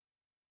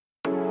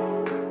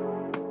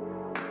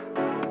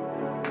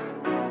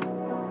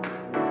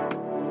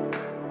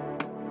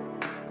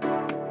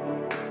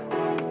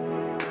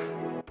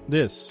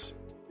This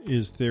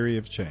is Theory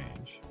of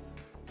Change.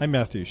 I'm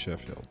Matthew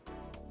Sheffield.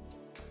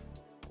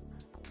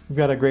 We've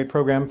got a great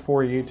program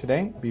for you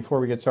today. Before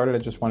we get started, I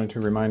just wanted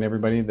to remind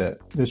everybody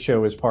that this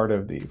show is part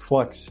of the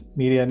Flux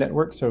Media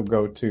Network. So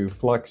go to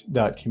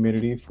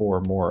flux.community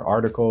for more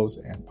articles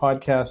and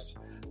podcasts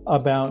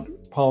about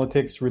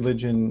politics,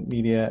 religion,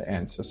 media,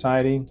 and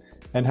society,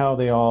 and how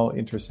they all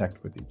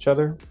intersect with each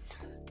other.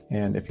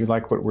 And if you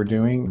like what we're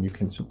doing, you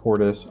can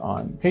support us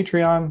on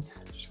Patreon.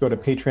 Just go to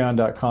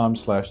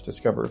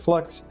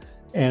patreon.com/discoverflux.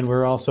 And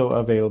we're also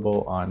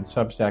available on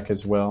Substack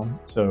as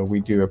well. So we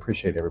do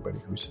appreciate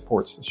everybody who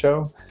supports the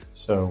show.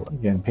 So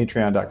again,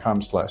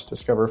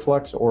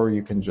 patreon.com/discoverflux, or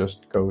you can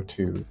just go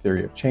to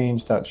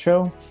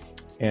theoryofchange.show.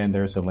 And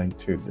there's a link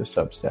to the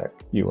Substack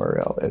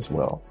URL as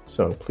well.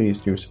 So please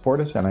do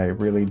support us. And I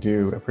really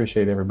do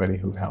appreciate everybody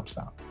who helps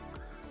out.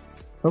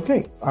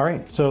 Okay, all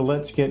right, so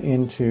let's get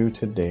into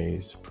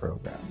today's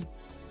program.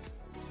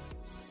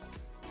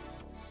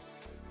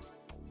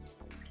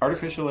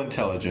 Artificial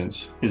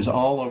intelligence is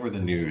all over the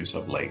news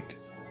of late.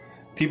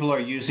 People are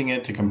using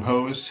it to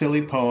compose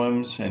silly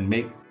poems and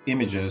make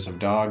images of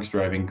dogs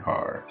driving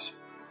cars.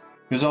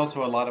 There's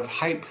also a lot of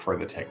hype for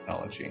the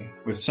technology,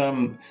 with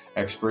some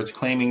experts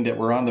claiming that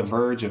we're on the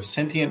verge of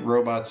sentient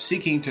robots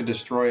seeking to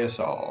destroy us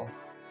all.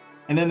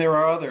 And then there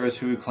are others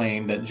who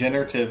claim that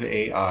generative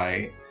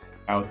AI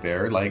out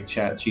there, like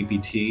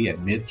ChatGPT and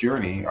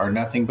Midjourney, are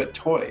nothing but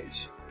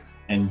toys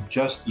and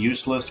just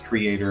useless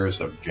creators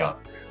of junk.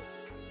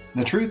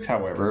 The truth,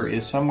 however,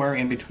 is somewhere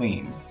in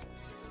between.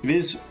 It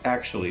is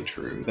actually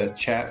true that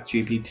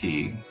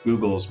ChatGPT,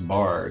 Google's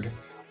Bard,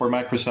 or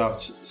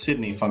Microsoft's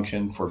Sydney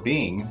function for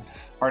Bing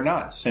are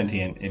not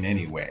sentient in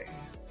any way,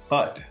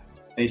 but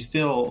they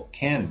still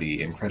can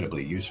be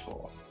incredibly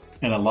useful.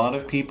 And a lot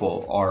of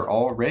people are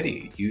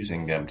already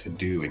using them to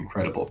do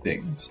incredible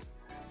things.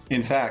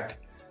 In fact,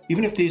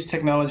 even if these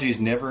technologies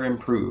never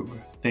improve,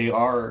 they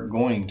are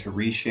going to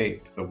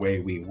reshape the way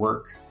we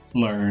work,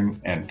 learn,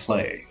 and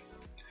play.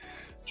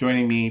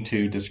 Joining me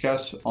to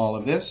discuss all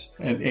of this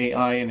and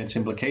AI and its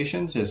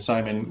implications is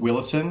Simon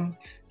Willison.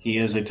 He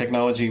is a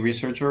technology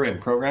researcher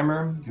and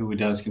programmer who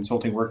does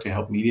consulting work to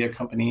help media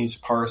companies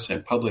parse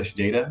and publish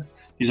data.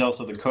 He's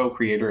also the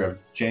co-creator of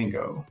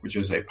Django, which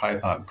is a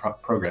Python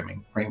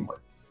programming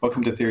framework.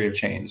 Welcome to Theory of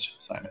Change,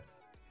 Simon.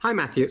 Hi,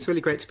 Matthew. It's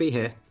really great to be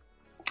here.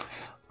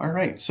 All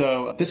right.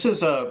 So this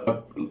is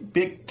a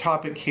big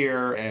topic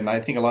here, and I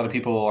think a lot of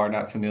people are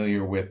not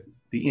familiar with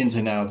the ins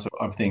and outs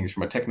of things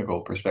from a technical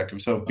perspective.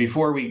 So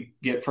before we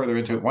get further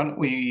into it,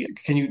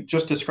 can you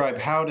just describe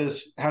how do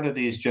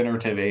these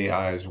generative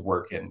AIs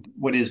work and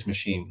what is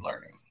machine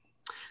learning?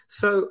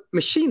 So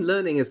machine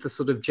learning is the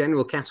sort of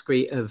general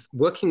category of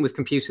working with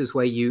computers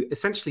where you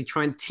essentially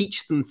try and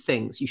teach them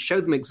things. You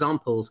show them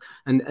examples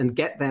and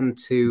get them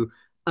to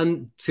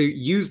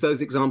use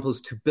those examples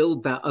to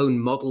build their own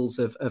models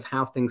of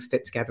how things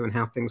fit together and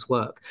how things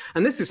work.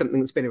 And this is something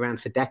that's been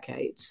around for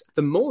decades.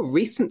 The more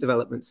recent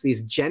developments,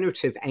 these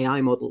generative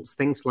AI models,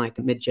 things like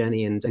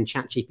Midjourney and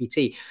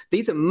ChatGPT,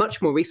 these are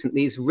much more recent.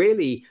 These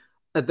really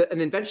are an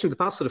invention of the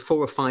past sort of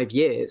 4 or 5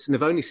 years and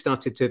have only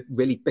started to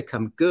really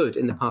become good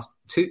in the past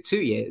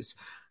two years.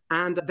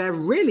 And they're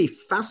really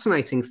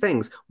fascinating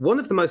things. One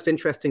of the most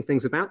interesting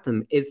things about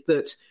them is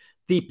that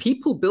the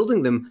people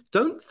building them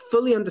don't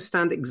fully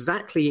understand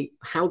exactly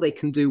how they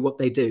can do what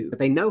they do.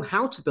 They know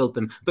how to build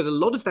them, but a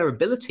lot of their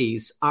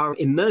abilities are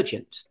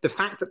emergent. The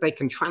fact that they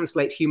can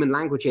translate human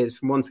languages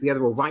from one to the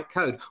other or write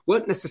code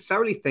weren't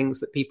necessarily things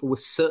that people were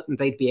certain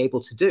they'd be able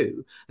to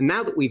do. And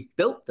now that we've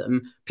built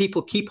them,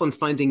 people keep on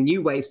finding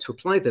new ways to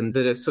apply them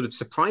that are sort of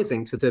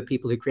surprising to the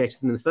people who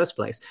created them in the first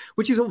place,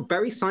 which is all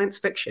very science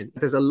fiction.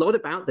 There's a lot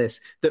about this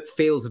that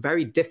feels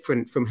very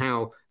different from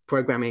how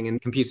programming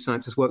and computer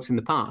science has worked in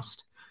the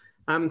past.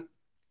 I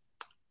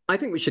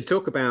think we should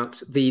talk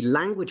about the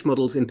language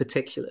models in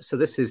particular. So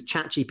this is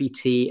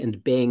ChatGPT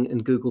and Bing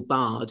and Google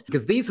Bard,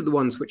 because these are the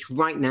ones which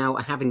right now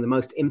are having the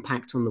most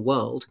impact on the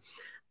world.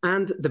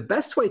 And the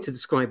best way to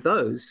describe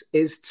those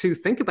is to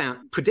think about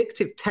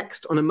predictive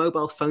text on a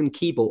mobile phone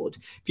keyboard.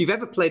 If you've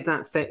ever played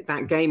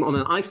that game on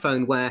an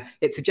iPhone where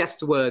it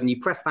suggests a word and you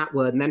press that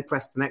word and then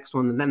press the next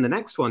one and then the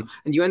next one,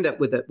 and you end up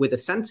with a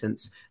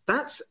sentence,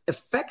 that's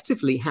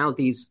effectively how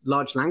these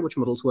large language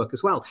models work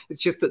as well. It's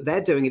just that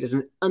they're doing it at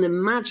an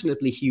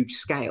unimaginably huge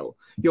scale.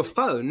 Your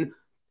phone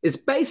is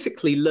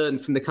basically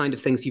learned from the kind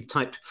of things you've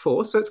typed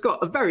before. So it's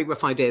got a very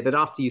rough idea that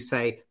after you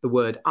say the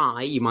word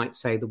I, you might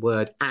say the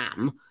word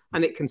am,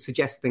 and it can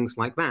suggest things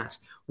like that.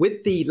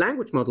 With the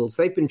language models,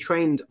 they've been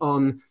trained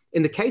on,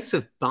 in the case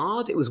of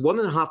Bard, it was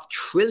 1.5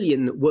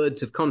 trillion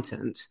words of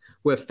content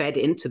were fed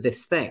into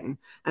this thing.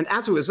 And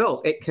as a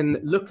result, it can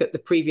look at the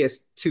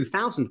previous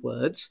 2,000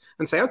 words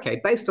and say, okay,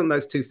 based on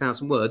those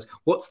 2,000 words,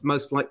 what's the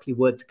most likely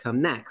word to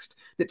come next?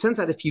 And it turns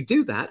out if you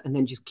do that and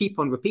then just keep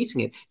on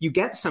repeating it, you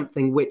get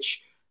something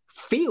which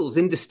feels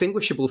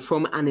indistinguishable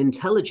from an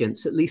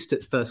intelligence, at least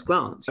at first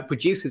glance. It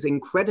produces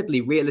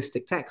incredibly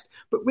realistic text,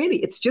 but really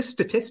it's just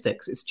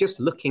statistics. It's just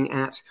looking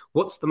at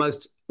what's the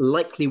most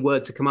likely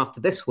word to come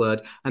after this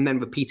word and then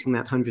repeating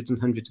that hundreds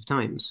and hundreds of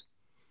times.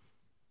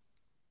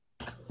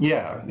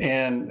 Yeah,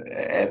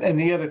 and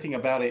the other thing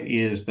about it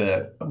is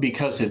that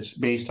because it's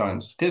based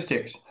on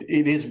statistics,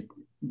 it is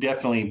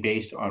definitely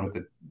based on what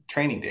the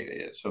training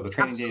data is. So the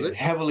training data Absolutely.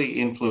 heavily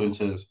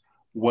influences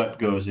what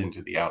goes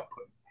into the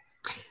output.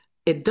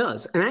 It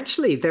does. And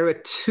actually, there are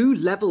two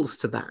levels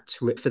to that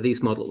for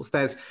these models.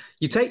 There's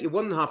you take your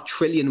 1.5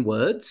 trillion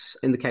words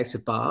in the case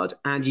of Bard,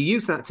 and you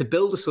use that to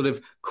build a sort of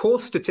core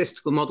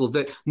statistical model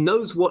that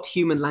knows what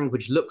human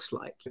language looks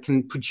like, it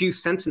can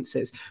produce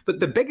sentences. But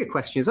the bigger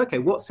question is, okay,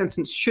 what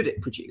sentence should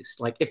it produce?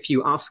 Like if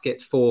you ask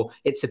it for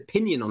its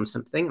opinion on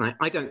something,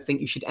 I don't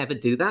think you should ever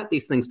do that.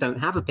 These things don't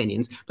have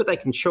opinions, but they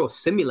can sure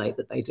simulate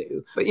that they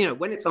do. But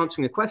when it's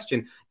answering a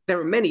question, there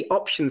are many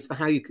options for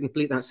how you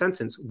complete that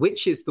sentence.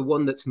 Which is the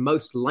one that's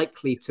most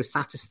likely to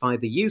satisfy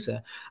the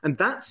user? And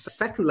that's a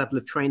second level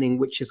of training,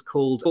 which is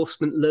called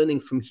reinforcement learning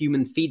from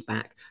human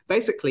feedback.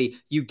 Basically,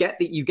 you get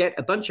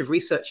a bunch of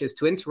researchers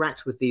to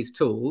interact with these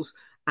tools,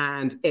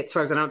 and it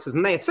throws out answers,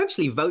 and they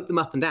essentially vote them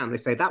up and down. They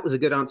say, that was a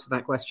good answer to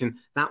that question,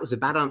 that was a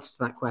bad answer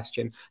to that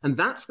question. And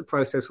that's the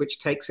process which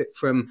takes it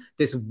from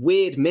this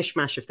weird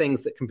mishmash of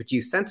things that can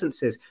produce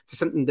sentences to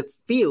something that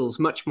feels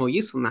much more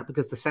useful than that,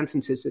 because the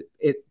sentences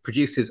it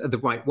produces are the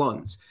right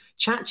ones.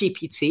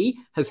 ChatGPT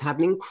has had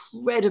an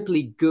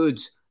incredibly good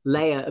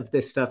layer of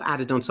this stuff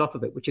added on top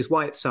of it, which is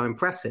why it's so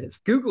impressive.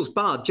 Google's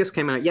Bard just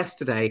came out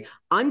yesterday.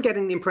 I'm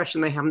getting the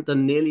impression they haven't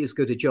done nearly as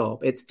good a job.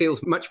 It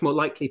feels much more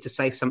likely to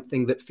say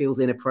something that feels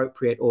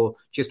inappropriate or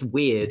just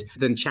weird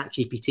than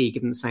ChatGPT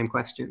given the same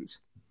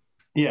questions.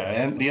 Yeah,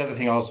 and the other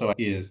thing also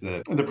is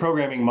that the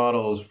programming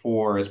models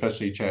for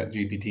especially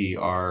ChatGPT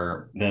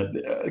are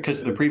that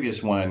because the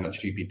previous one,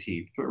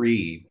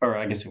 GPT-3, or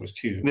I guess it was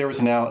 2, there was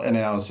an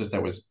analysis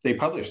that they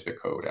published the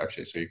code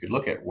actually, so you could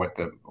look at what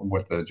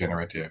the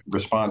generative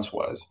response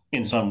was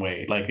in some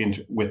way, like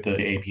with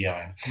the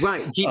API.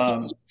 Right,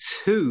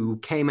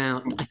 GPT-2 came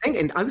out, I think,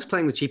 and I was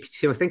playing with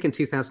GPT-2, I think in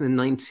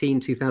 2019,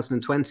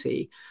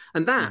 2020.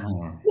 And that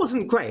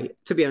wasn't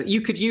great, to be honest. You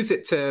could use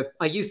it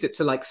I used it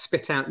to like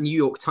spit out New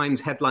York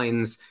Times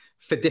headlines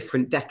for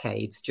different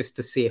decades just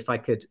to see if I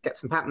could get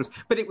some patterns.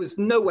 But it was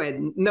nowhere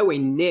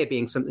near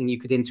being something you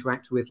could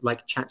interact with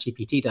like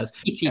ChatGPT does.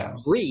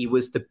 GPT-3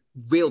 was the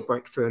real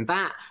breakthrough. And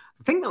I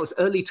think that was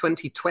early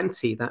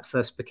 2020 that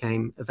first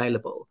became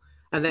available.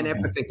 And then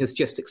everything has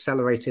just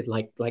accelerated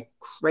like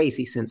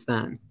crazy since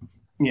then.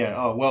 Yeah.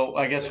 Oh, well,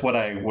 I guess what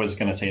I was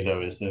going to say,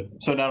 though, is that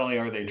so not only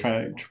are they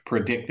trying to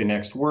predict the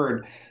next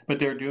word, but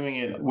they're doing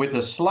it with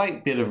a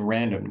slight bit of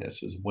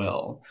randomness as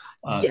well.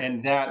 Yes. And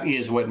that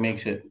is what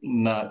makes it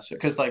nuts.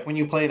 Because like when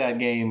you play that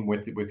game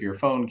with your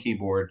phone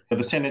keyboard,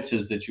 the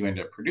sentences that you end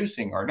up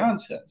producing are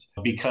nonsense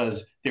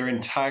because they're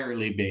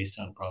entirely based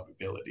on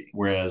probability.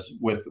 Whereas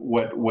with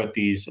what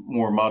these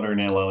more modern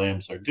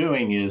LLMs are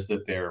doing is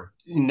that they're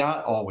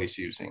not always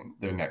using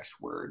the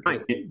next word.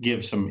 Right. It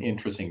gives some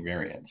interesting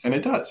variance. And it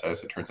does,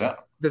 as it turns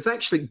out. There's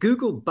actually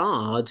Google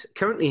Bard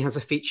currently has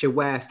a feature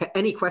where for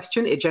any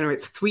question, it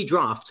generates 3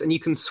 drafts and you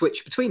can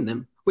switch between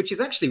them, which is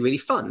actually really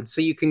fun.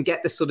 So you can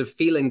get this sort of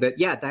feeling that,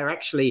 yeah,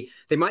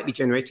 they might be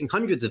generating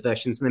hundreds of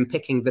versions and then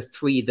picking the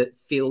 3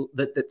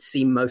 that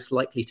seem most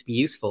likely to be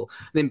useful.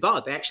 And in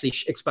Bard, they actually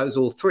expose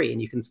all 3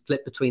 and you can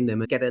flip between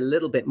them and get a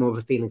little bit more of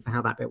a feeling for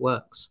how that bit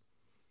works.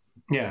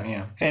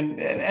 Yeah.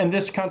 And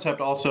this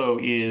concept also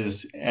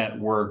is at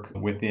work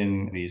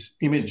within these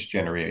image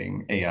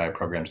generating AI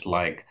programs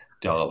like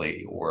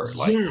DALL-E or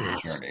like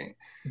Midjourney.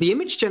 The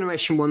image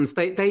generation ones,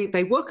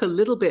 they work a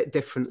little bit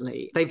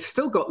differently. They've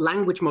still got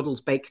language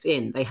models baked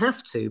in. They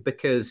have to,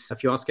 because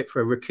if you ask it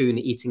for a raccoon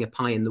eating a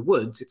pie in the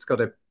woods, it's got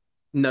to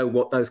know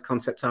what those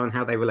concepts are and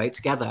how they relate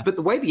together. But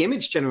the way the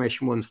image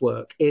generation ones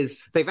work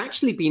is they've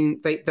actually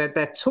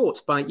they're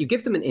taught by, you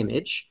give them an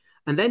image,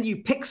 and then you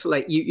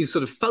pixelate, you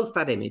sort of fuzz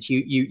that image,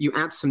 you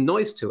add some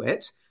noise to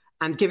it,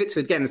 and give it to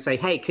it again and say,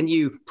 hey, can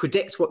you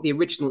predict what the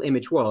original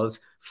image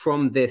was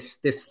from this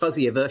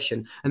fuzzier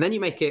version? And then you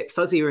make it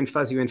fuzzier and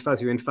fuzzier and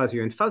fuzzier and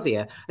fuzzier and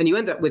fuzzier, and you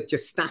end up with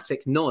just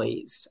static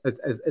noise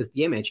as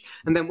the image.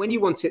 And then when you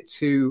want it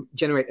to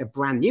generate a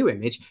brand new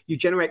image, you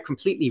generate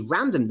completely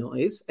random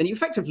noise, and you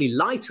effectively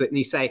lie to it, and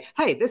you say,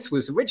 hey, this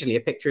was originally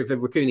a picture of a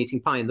raccoon eating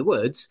pie in the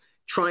woods.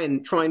 Try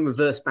and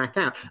reverse back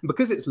out. And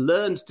because it's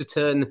learned to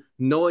turn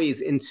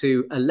noise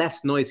into a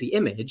less noisy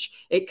image,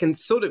 it can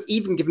sort of,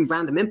 even given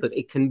random input,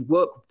 it can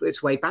work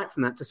its way back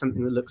from that to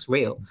something that looks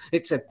real.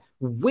 It's a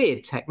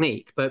weird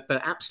technique, but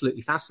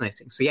absolutely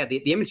fascinating. So yeah, the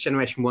image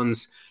generation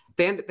ones,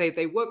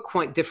 they work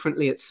quite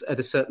differently at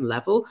a certain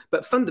level,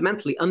 but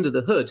fundamentally under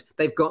the hood,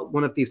 they've got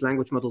one of these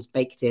language models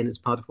baked in as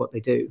part of what they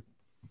do.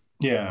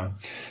 Yeah.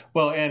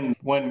 Well, and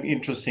one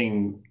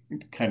interesting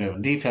kind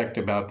of defect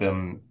about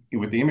them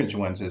with the image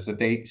ones is that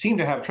they seem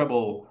to have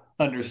trouble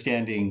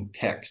understanding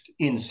text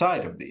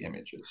inside of the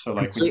images. So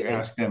like when you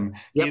ask them,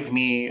 give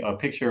me a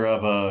picture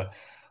of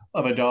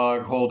a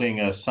dog holding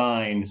a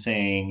sign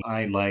saying,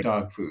 I like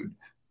dog food.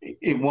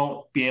 it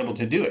won't be able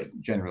to do it,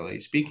 generally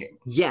speaking.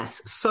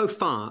 Yes, so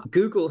far,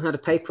 Google had a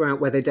paper out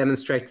where they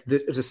demonstrated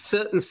that at a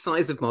certain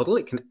size of model,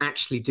 it can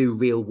actually do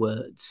real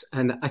words.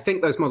 And I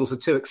think those models are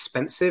too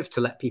expensive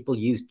to let people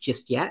use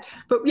just yet.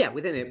 But yeah,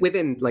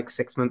 within like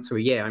 6 months or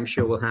a year, I'm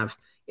sure we'll have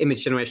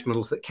image generation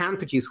models that can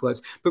produce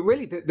words. But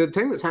really, the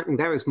thing that's happening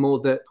there is more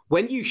that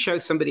when you show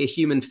somebody a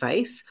human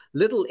face,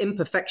 little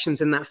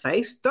imperfections in that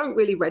face don't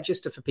really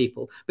register for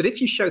people. But if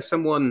you show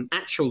someone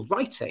actual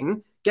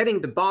writing,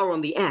 getting the bar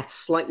on the F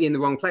slightly in the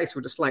wrong place or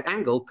at a slight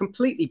angle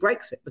completely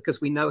breaks it, because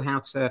we're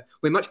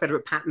much better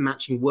at pattern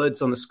matching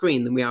words on a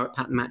screen than we are at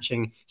pattern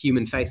matching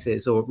human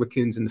faces or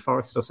raccoons in the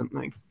forest or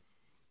something.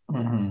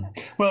 Mm-hmm.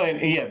 Well,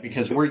 yeah,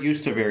 because we're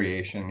used to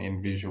variation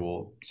in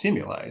visual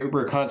stimuli.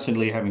 We're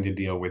constantly having to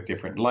deal with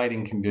different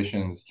lighting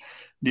conditions,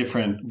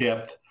 different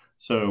depth.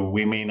 So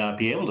we may not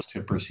be able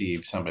to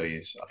perceive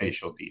somebody's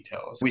facial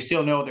details. We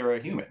still know they're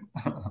a human.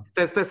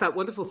 There's that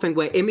wonderful thing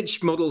where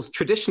image models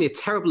traditionally are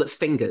terrible at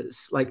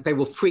fingers. Like they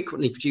will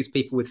frequently produce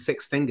people with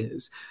 6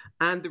 fingers.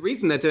 And the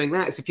reason they're doing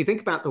that is if you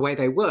think about the way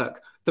they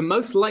work, the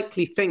most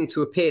likely thing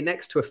to appear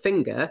next to a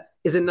finger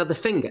is another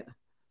finger.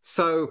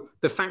 So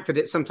the fact that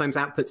it sometimes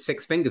outputs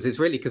 6 fingers is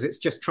really because it's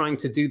just trying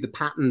to do the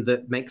pattern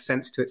that makes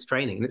sense to its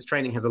training. And its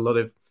training has a lot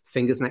of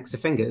fingers next to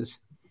fingers.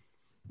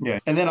 Yeah.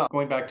 And then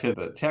going back to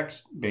the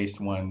text-based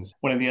ones,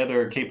 one of the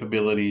other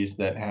capabilities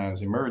that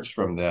has emerged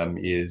from them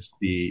is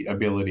the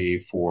ability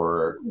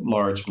for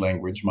large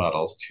language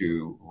models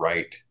to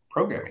write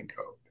programming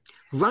code.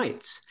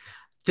 Right.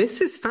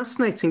 This is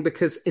fascinating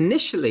because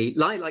initially,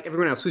 like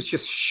everyone else, was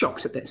just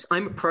shocked at this.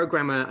 I'm a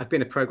programmer. I've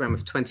been a programmer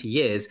for 20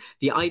 years.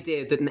 The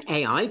idea that an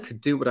AI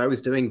could do what I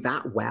was doing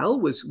that well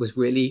was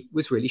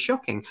really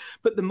shocking.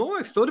 But the more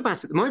I've thought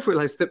about it, the more I've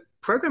realized that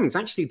programming is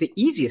actually the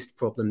easiest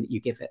problem that you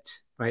give it,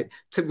 right?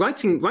 To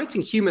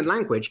writing human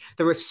language,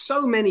 there are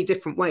so many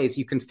different ways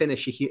you can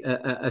finish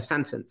a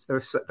sentence.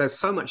 There's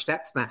so much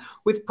depth there.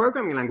 With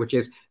programming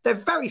languages, they're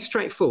very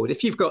straightforward.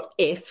 If you've got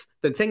if,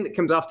 the thing that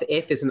comes after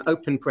if is an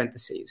open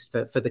parentheses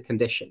for the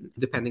condition,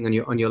 depending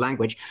on your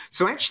language.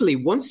 So actually,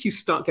 once you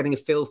start getting a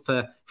feel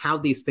for how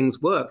these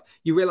things work,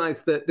 you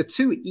realize that the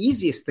 2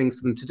 easiest things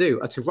for them to do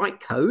are to write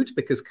code,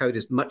 because code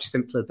is much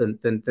simpler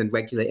than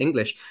regular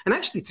English. And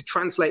actually to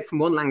translate from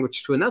one language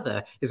to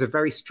another is a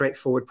very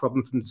straightforward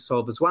problem for them to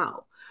solve as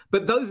well.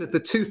 But those are the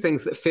 2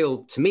 things that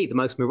feel to me the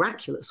most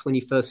miraculous when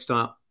you first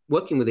start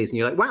working with these. And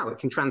you're like, wow, it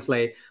can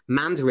translate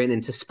Mandarin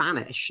into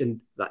Spanish.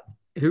 And like,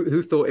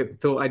 who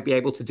thought I'd be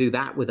able to do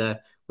that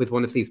with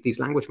one of these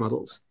language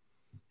models?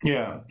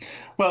 Yeah.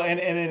 Well, and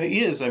it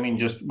is, I mean,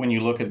 just when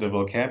you look at the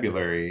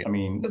vocabulary, I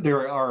mean,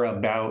 there are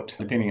about,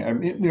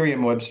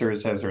 Merriam-Webster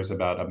says there's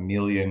about 1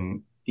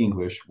 million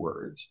English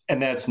words,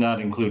 and that's not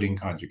including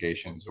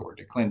conjugations or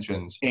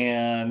declensions.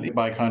 And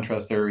by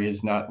contrast, there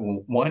is not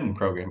one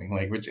programming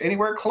language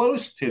anywhere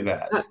close to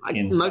that.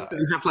 Most of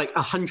them have like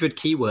 100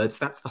 keywords.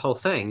 That's the whole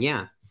thing.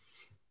 Yeah.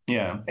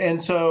 Yeah. And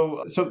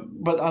so,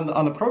 but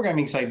on the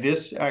programming side,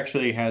 this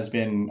actually has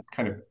been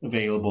kind of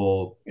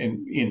available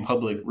in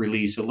public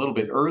release a little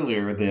bit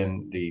earlier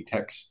than the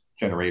text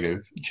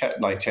generative chat,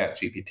 like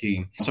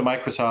ChatGPT. So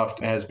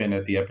Microsoft has been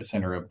at the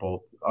epicenter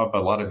of a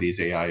lot of these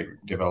AI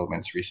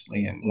developments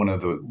recently. And one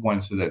of the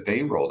ones that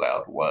they rolled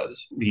out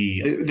was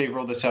they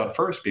rolled this out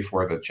first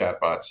before the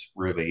chatbots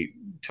really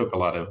took a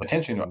lot of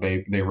attention.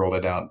 They rolled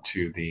it out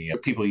to the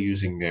people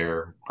using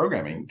their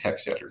programming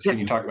text editors. Yes.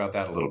 Can you talk about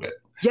that a little bit?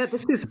 Yeah,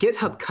 this is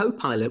GitHub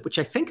Copilot, which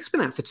I think has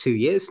been out for 2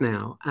 years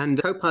now. And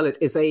Copilot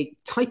is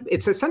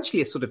it's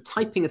essentially a sort of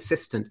typing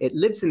assistant. It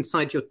lives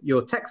inside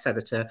your text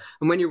editor.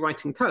 And when you're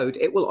writing code,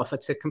 it will offer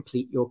to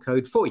complete your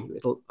code for you.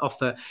 It'll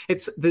offer,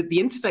 the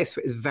interface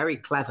for it is very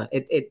clever.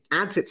 It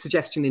adds its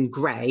suggestion in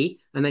gray,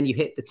 and then you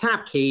hit the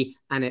tab key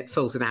and it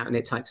fills it out and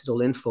it types it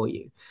all in for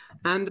you.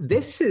 And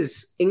this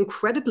is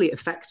incredibly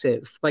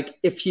effective. Like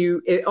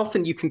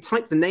often you can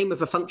type the name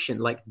of a function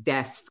like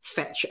def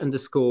fetch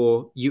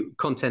underscore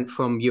content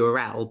from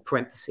URL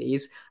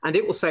parentheses, and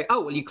it will say,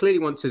 oh, well, you clearly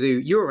want to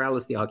do URL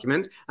as the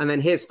argument. And then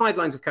here's 5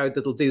 lines of code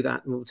that'll do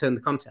that and will return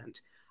the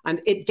content.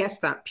 And it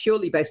guessed that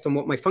purely based on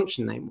what my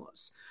function name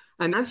was.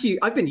 And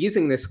I've been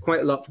using this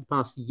quite a lot for the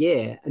past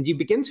year, and you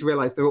begin to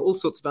realize there are all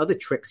sorts of other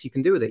tricks you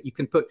can do with it. You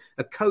can put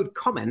a code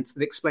comment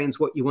that explains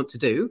what you want to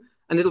do,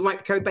 and it'll write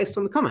the code based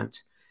on the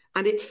comment.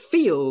 And it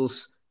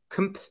feels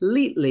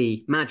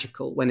completely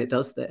magical when it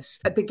does this.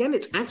 And again,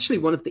 it's actually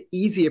one of the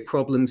easier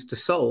problems to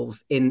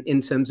solve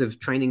in terms of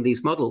training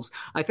these models.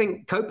 I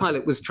think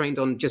Copilot was trained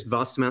on just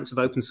vast amounts of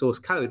open source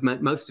code,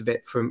 most of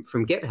it from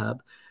GitHub.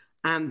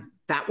 And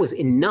that was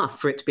enough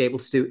for it to be able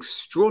to do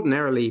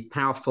extraordinarily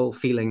powerful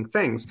feeling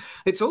things.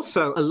 It's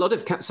also a lot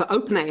of, so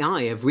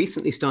OpenAI have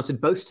recently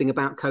started boasting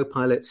about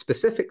Copilot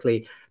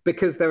specifically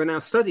because there are now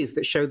studies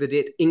that show that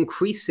it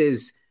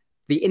increases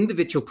the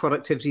individual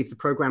productivity of the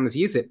programmers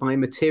use it by a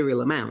material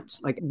amount.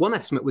 Like one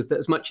estimate was that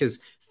as much as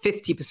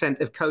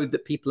 50% of code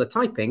that people are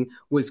typing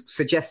was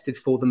suggested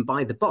for them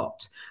by the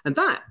bot. And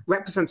that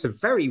represents a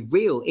very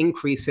real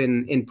increase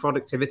in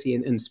productivity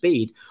and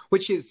speed,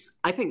 which is,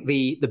 I think,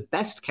 the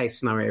best case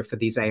scenario for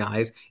these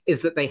AIs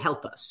is that they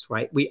help us,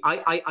 right?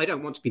 I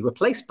don't want to be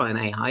replaced by an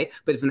AI,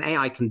 but if an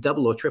AI can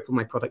double or triple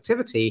my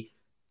productivity,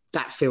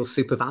 that feels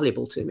super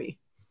valuable to me.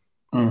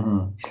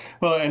 Mm-hmm.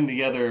 Well, and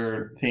the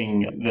other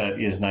thing that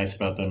is nice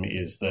about them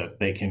is that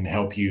they can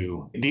help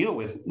you deal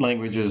with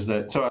languages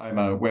so I'm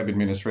a web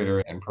administrator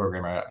and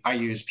programmer. I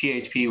use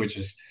PHP, which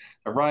is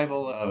a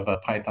rival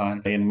of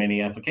Python in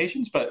many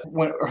applications. But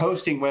when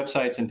hosting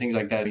websites and things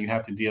like that, you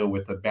have to deal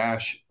with the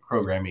Bash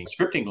programming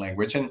scripting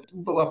language. And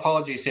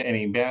apologies to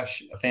any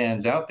Bash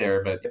fans out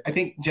there, but I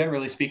think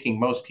generally speaking,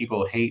 most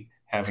people hate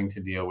having to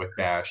deal with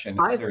Bash and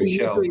other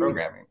shell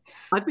programming.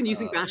 I've been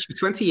using Bash for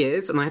 20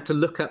 years, and I have to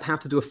look up how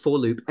to do a for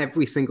loop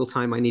every single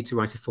time I need to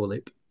write a for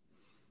loop.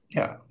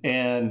 Yeah,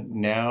 and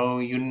now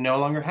you no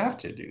longer have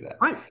to do that.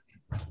 Right.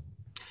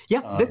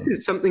 Yeah, this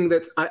is something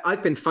that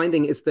I've been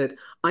finding is that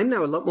I'm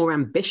now a lot more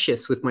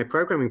ambitious with my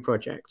programming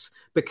projects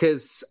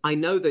because I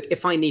know that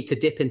if I need to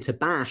dip into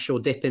Bash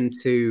or dip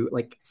into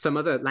like some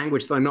other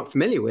language that I'm not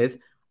familiar with,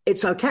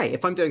 it's okay.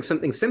 If I'm doing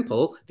something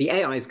simple, the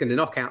AI is going to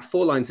knock out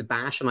 4 lines of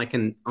Bash and I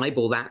can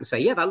eyeball that and say,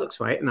 yeah, that looks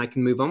right. And I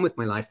can move on with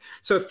my life.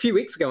 So a few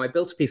weeks ago, I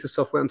built a piece of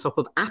software on top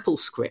of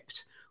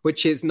AppleScript,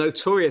 which is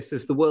notorious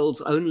as the world's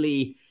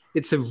only,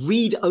 it's a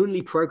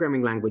read-only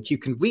programming language. You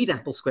can read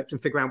AppleScript and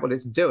figure out what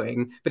it's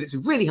doing, but it's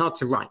really hard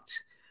to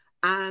write.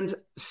 And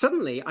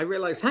suddenly I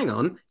realized, hang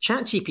on,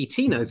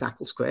 ChatGPT knows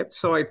AppleScript.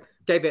 So I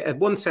gave it a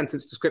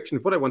 1-sentence description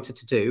of what I wanted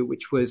to do,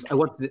 which was I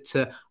wanted it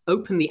to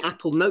open the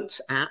Apple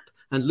Notes app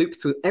and loop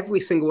through every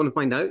single one of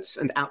my notes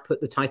and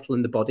output the title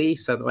and the body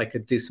so that I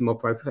could do some more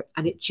programming.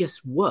 And it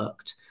just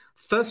worked.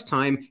 First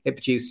time, it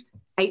produced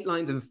 8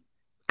 lines of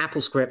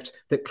AppleScript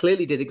that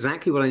clearly did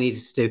exactly what I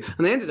needed to do.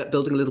 And I ended up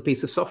building a little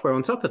piece of software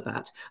on top of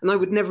that. And I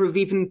would never have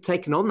even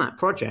taken on that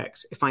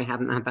project if I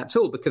hadn't had that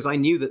tool, because I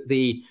knew that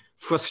the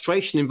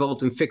frustration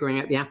involved in figuring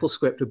out the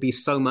AppleScript would be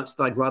so much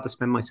that I'd rather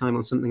spend my time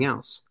on something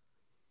else.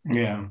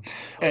 Yeah.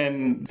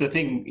 And the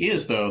thing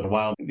is, though,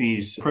 while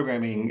these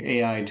programming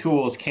AI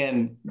tools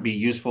can be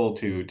useful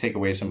to take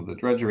away some of the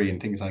drudgery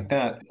and things like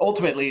that,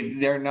 ultimately,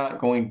 they're not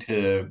going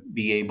to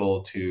be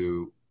able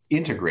to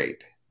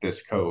integrate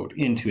this code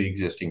into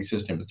existing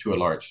systems to a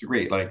large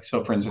degree. Like,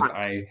 so for instance,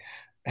 I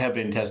have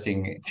been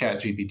testing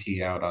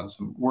ChatGPT out on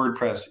some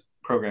WordPress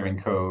programming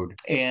code,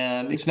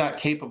 and it's not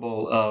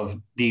capable of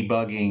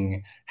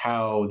debugging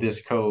how this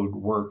code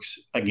works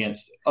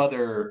against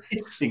other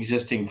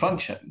existing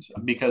functions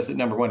because,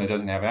 number one, it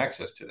doesn't have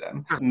access to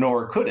them,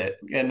 nor could it.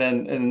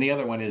 And the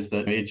other one is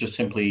that it just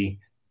simply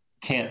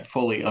can't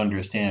fully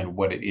understand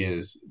what it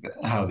is,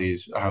 how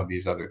these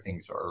other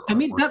things are. I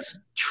mean, working. That's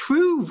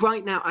true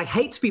right now. I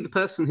hate to be the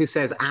person who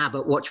says,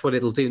 but watch what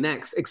it'll do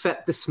next,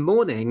 except this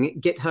morning,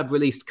 GitHub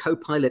released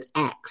Copilot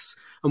X.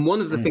 And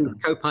one of the things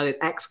Copilot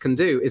X can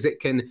do is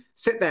it can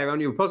sit there on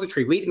your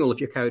repository reading all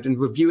of your code and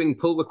reviewing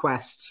pull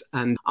requests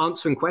and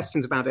answering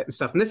questions about it and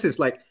stuff. And this is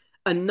like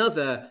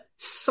another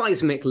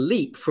seismic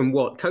leap from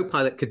what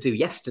Copilot could do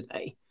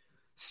yesterday.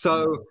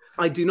 So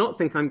I do not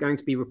think I'm going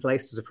to be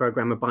replaced as a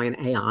programmer by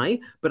an AI,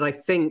 but I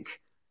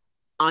think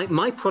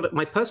my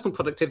personal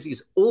productivity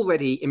is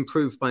already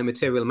improved by a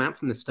material amount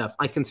from this stuff.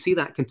 I can see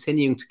that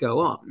continuing to go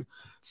on.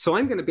 So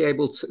I'm going to be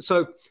able to...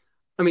 So,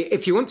 I mean,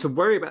 if you want to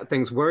worry about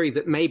things, worry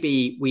that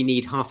maybe we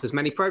need half as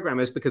many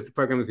programmers because the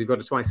programmers we've got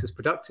are twice as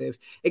productive.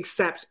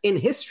 Except in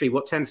history,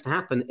 what tends to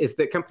happen is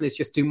that companies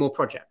just do more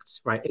projects,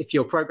 right? If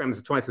your programmers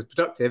are twice as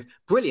productive,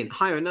 brilliant,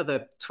 hire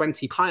another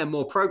 20, hire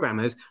more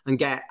programmers and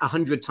get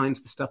 100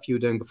 times the stuff you were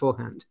doing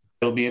beforehand.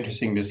 It'll be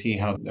interesting to see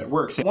how that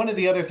works. And one of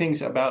the other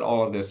things about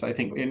all of this, I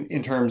think,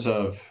 in terms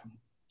of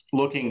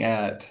looking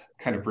at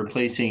kind of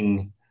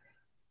replacing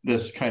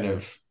this kind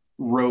of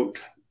rote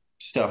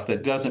stuff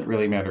that doesn't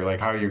really matter,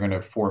 like how you're going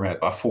to format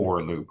a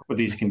for loop with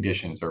these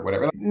conditions or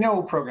whatever.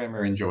 No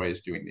programmer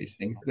enjoys doing these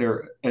things.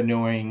 They're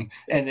annoying,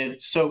 and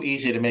it's so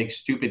easy to make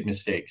stupid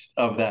mistakes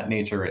of that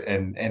nature.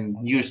 And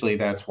usually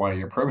that's why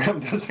your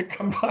program doesn't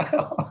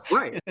compile.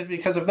 Right. It's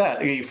because of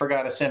that. You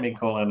forgot a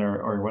semicolon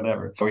or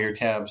whatever, or your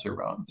tabs are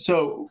wrong.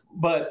 So,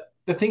 but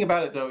the thing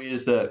about it, though,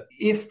 is that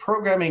if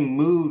programming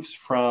moves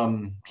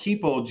from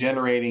people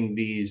generating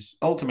these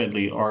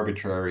ultimately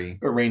arbitrary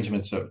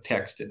arrangements of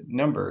text and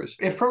numbers,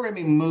 if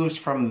programming moves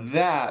from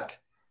that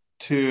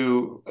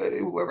to,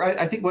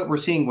 I think what we're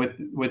seeing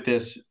with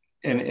this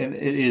and it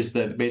is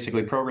that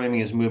basically programming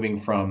is moving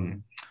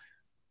from,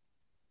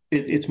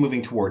 it's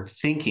moving toward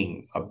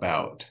thinking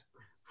about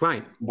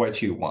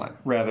what you want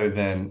rather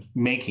than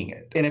making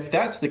it. And if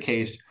that's the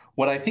case,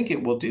 what I think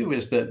it will do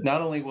is that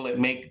not only will it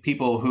make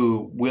people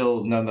who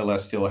will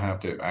nonetheless still have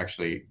to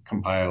actually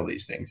compile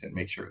these things and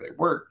make sure they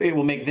work, it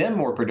will make them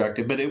more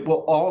productive, but it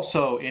will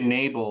also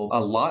enable a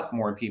lot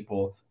more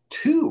people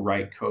to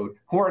write code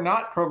who are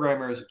not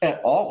programmers at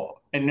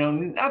all and know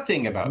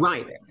nothing about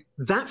programming.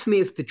 That for me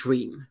is the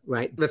dream,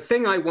 right? The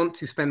thing I want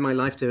to spend my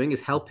life doing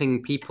is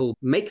helping people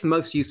make the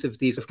most use of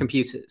these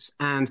computers.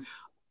 And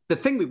the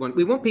thing we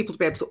want people to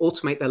be able to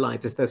automate their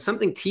lives. If there's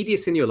something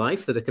tedious in your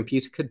life that a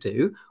computer could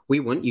do,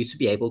 we want you to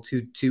be able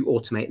to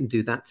automate and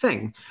do that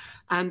thing.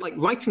 And like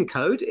writing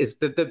code is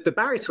the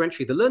barrier to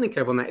entry, the learning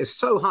curve on that is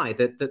so high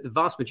that the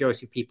vast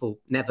majority of people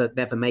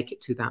never make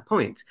it to that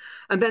point.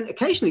 And then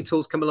occasionally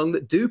tools come along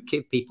that do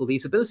give people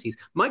these abilities.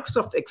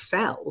 Microsoft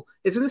Excel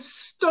is an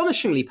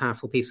astonishingly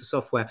powerful piece of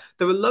software.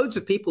 There are loads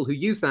of people who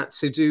use that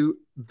to do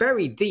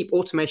very deep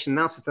automation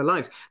analysis of their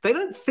lives. They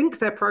don't think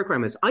they're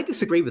programmers. I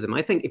disagree with them.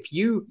 I think if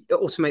you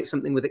automate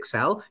something with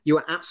Excel, you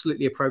are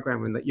absolutely a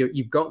programmer, and that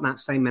you've got that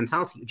same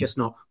mentality. You're just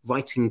not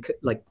writing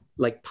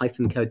like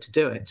Python code to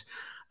do it.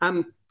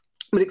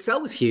 But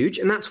Excel was huge,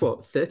 and that's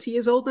what, 30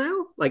 years old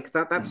now? Like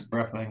that's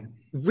roughly.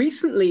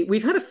 Recently,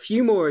 we've had a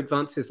few more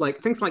advances,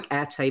 like things like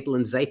Airtable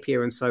and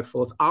Zapier and so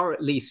forth are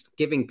at least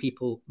giving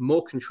people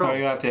more control. Oh,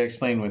 you have to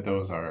explain what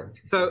those are.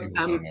 So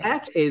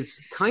Airtable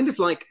is kind of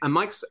like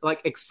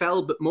like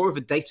Excel, but more of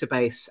a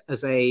database.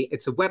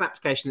 It's a web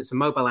application, it's a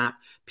mobile app.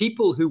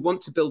 People who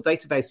want to build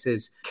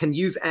databases can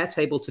use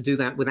Airtable to do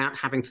that without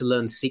having to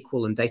learn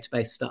SQL and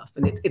database stuff.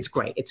 And it's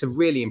great. It's a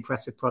really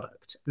impressive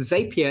product.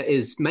 Zapier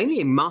is mainly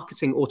a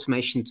marketing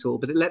automation tool,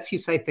 but it lets you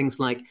say things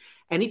like,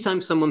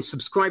 anytime someone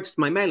subscribes to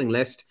my mailing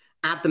list,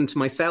 add them to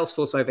my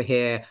Salesforce over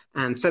here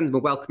and send them a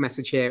welcome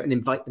message here and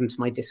invite them to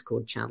my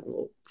Discord channel,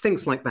 or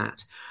things like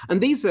that. And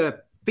these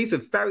are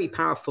very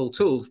powerful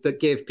tools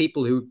that give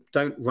people who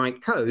don't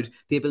write code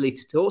the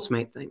ability to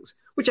automate things,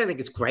 which I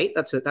think is great.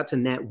 That's a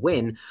net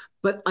win.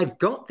 But I've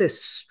got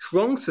this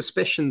strong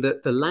suspicion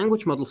that the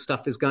language model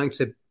stuff is going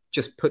to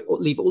just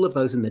leave all of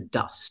those in the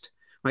dust.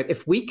 Right?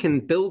 If we can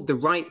build the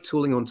right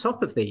tooling on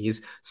top of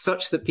these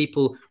such that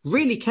people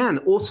really can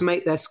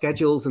automate their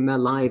schedules and their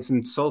lives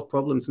and solve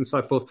problems and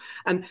so forth,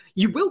 and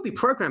you will be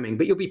programming,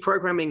 but you'll be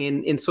programming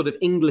in sort of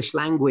English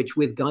language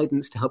with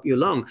guidance to help you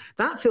along.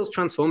 That feels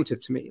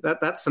transformative to me.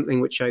 That's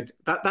something which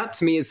that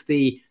to me is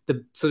the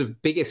sort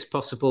of biggest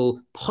possible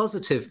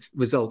positive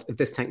result of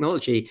this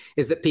technology,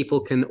 is that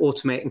people can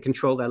automate and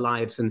control their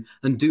lives and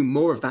do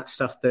more of that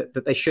stuff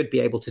that they should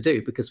be able to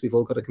do, because we've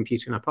all got a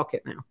computer in our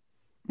pocket now.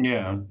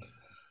 Yeah.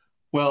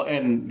 Well,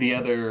 and the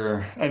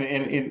other,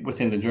 and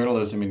within the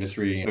journalism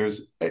industry,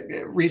 there's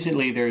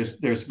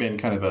been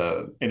kind of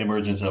an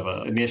emergence of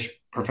a niche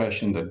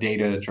profession, the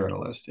data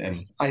journalist.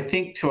 And I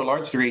think to a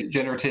large degree,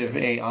 generative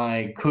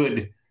AI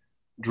could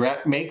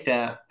make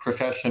that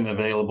profession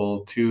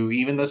available to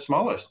even the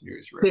smallest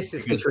newsroom. This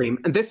is the dream.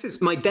 And this is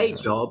my day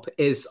job.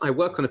 Is I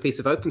work on a piece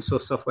of open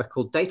source software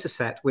called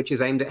Dataset, which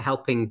is aimed at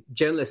helping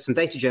journalists and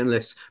data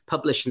journalists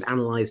publish and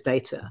analyze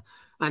data.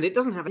 And it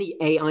doesn't have any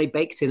AI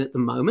baked in at the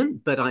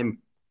moment, but I'm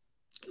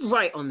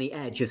right on the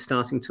edge of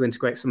starting to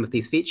integrate some of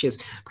these features.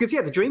 Because,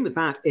 the dream with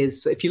that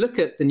is, if you look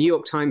at the New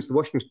York Times, the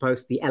Washington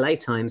Post, the LA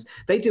Times,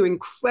 they do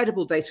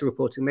incredible data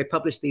reporting. They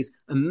publish these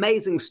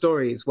amazing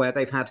stories where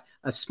they've had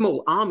a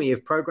small army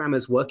of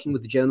programmers working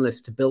with the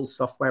journalists to build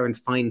software and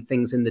find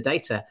things in the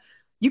data.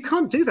 You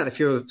can't do that if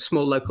you're a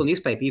small local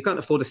newspaper. You can't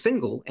afford a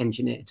single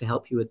engineer to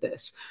help you with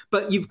this.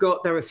 But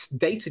there are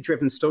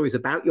data-driven stories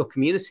about your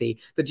community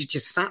that you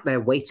just sat there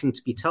waiting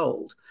to be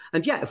told.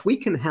 And if we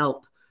can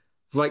help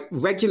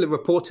regular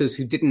reporters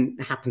who didn't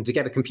happen to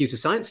get a computer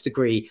science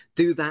degree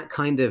do that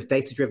kind of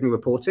data-driven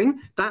reporting,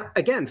 that,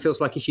 again,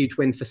 feels like a huge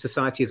win for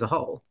society as a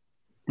whole.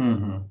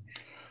 Mm-hmm.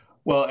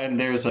 Well, and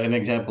there's an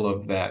example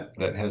of that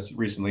has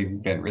recently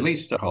been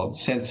released called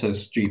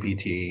Census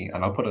GPT,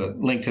 and I'll put a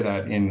link to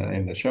that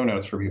in the show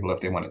notes for people if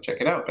they want to check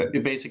it out. But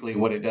basically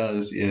what it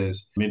does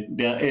is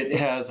it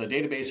has a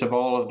database of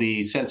all of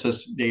the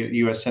census data,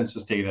 U.S.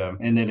 Census data,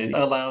 and then it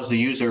allows the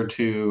user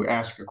to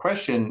ask a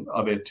question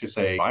of it to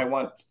say,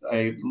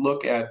 I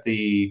look at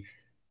the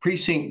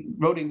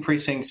voting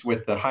precincts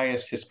with the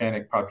highest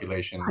Hispanic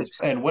populations,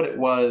 right, and what it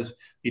was,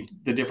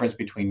 the difference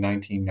between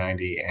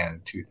 1990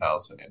 and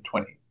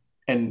 2020.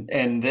 And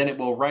then it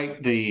will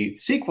write the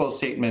SQL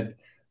statement.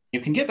 You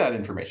can get that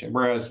information.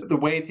 Whereas the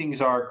way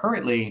things are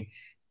currently,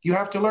 you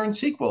have to learn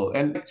SQL.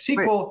 And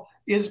SQL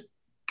is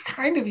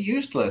kind of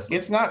useless.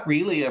 It's not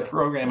really a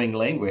programming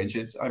language.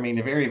 It's,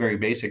 very, very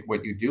basic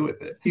what you do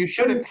with it. You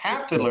shouldn't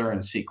have to learn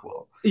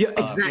SQL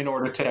in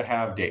order to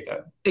have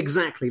data.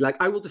 Exactly. Like,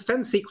 I will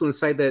defend SQL and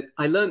say that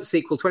I learned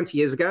SQL 20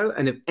 years ago,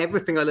 and if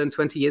everything I learned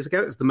 20 years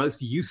ago is the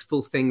most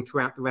useful thing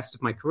throughout the rest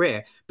of my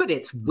career. But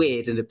it's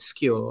weird and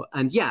obscure.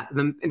 And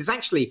it's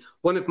actually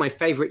one of my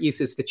favorite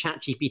uses for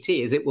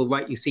ChatGPT is it will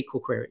write you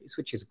SQL queries,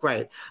 which is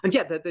great. And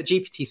the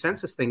GPT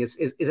census thing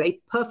is a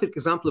perfect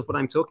example of what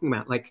I'm talking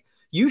about. Like,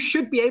 you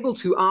should be able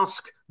to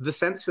ask the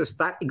census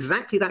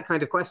exactly that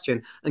kind of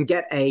question and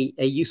get a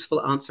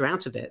useful answer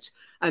out of it.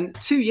 And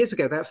 2 years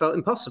ago, that felt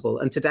impossible.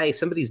 And today,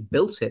 somebody's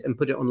built it and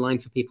put it online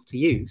for people to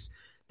use.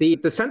 The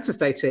census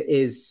data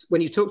is,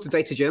 when you talk to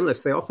data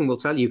journalists, they often will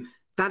tell you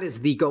that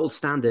is the gold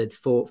standard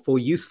for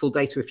useful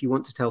data if you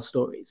want to tell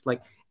stories.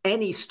 Like,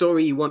 any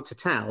story you want to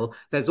tell,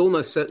 there's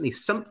almost certainly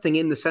something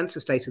in the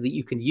census data that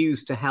you can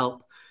use to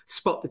help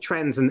spot the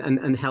trends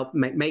and help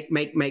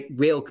make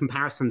real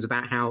comparisons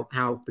about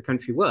how the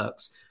country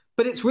works.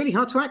 but it's really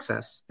hard to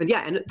access. And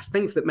yeah, and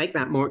things that make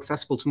that more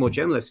accessible to more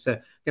journalists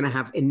are going to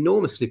have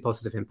enormously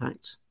positive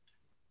impacts.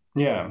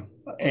 Yeah.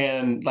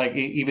 And like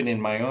even in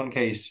my own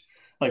case,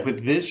 like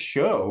with this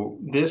show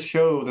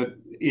that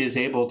is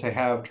able to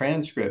have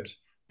transcripts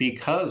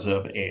because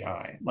of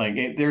AI.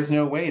 Like there's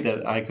no way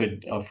that I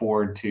could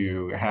afford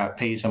to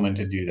pay someone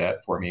to do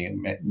that for me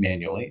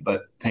manually.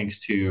 But thanks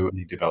to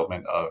the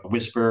development of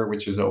Whisper,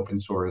 which is open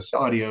source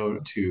audio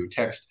to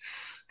text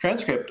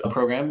transcript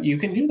program, you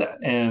can do that.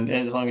 And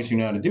as long as you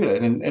know how to do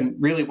that. And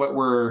really what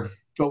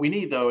we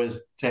need, though,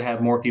 is to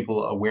have more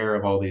people aware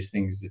of all these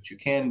things that you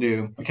can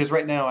do. Because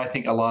right now, I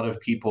think a lot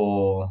of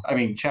people,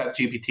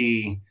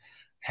 ChatGPT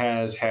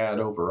has had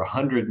over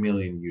 100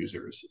 million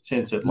users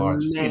since it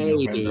launched in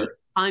November.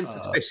 I'm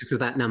suspicious of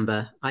that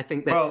number. I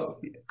think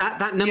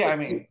that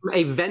number,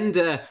 a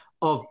vendor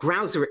of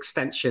browser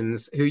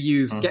extensions who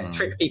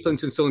trick people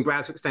into installing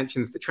browser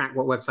extensions that track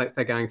what websites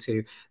they're going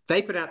to.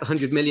 They put out the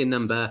 100 million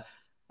number.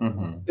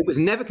 It was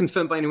never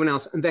confirmed by anyone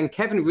else. And then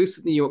Kevin Roos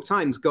at the New York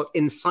Times got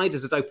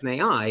insiders at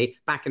OpenAI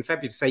back in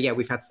February to say, yeah,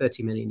 we've had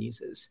 30 million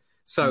users.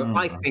 So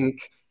I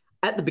think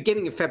at the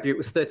beginning of February, it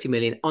was 30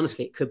 million.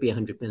 Honestly, it could be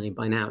 100 million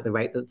by now at the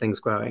rate that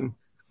things growing.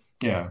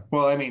 Yeah.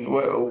 Well, I mean,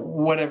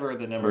 whatever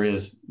the number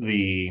is,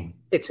 a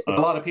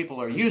lot of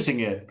people are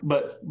using it.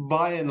 But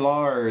by and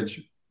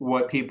large,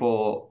 what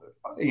people,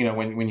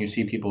 when you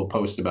see people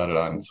post about it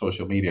on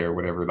social media or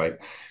whatever,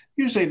 like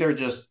usually they're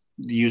just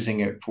using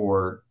it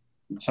for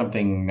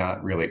something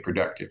not really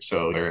productive.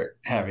 So they're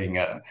having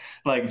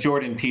like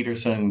Jordan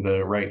Peterson,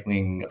 the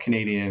right-wing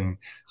Canadian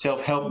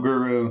self-help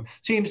guru,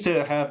 seems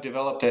to have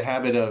developed a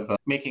habit of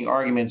making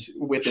arguments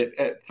with it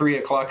at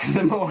 3:00 in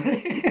the morning.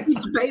 He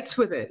debates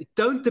with it.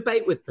 Don't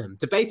debate with them.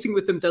 Debating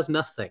with them does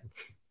nothing.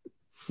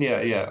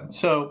 Yeah.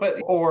 So,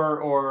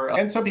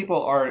 and some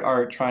people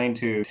are trying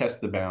to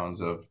test the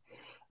bounds of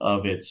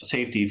its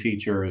safety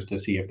features to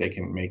see if they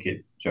can make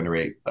it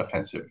generate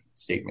offensive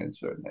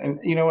statements. And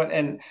you know what?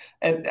 And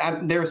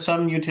there's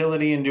some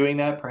utility in doing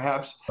that,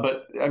 perhaps.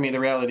 But I mean, the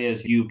reality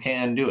is you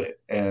can do it,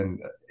 and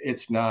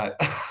it's not.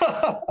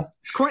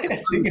 It's quite a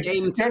fun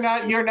game.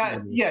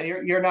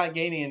 You're not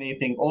gaining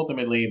anything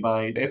ultimately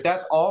by, if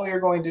that's all you're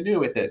going to do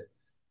with it,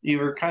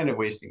 you're kind of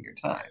wasting your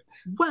time.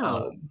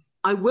 Well.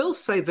 I will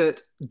say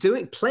that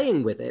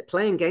playing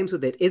games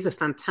with it is a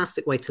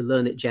fantastic way to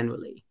learn it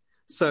generally.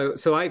 So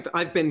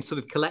I've been sort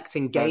of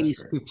collecting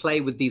games who play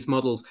with these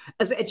models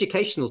as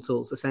educational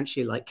tools,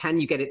 essentially. Like,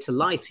 can you get it to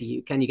lie to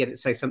you? Can you get it to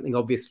say something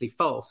obviously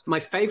false? My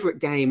favorite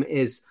game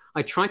is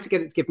I tried to get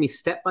it to give me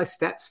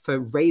step-by-steps for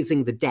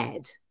raising the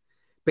dead,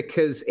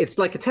 because it's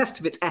like a test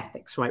of its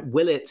ethics, right?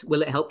 Will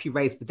it help you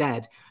raise the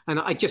dead?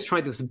 And I just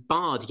tried this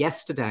Bard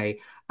yesterday,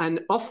 and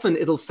often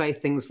it'll say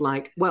things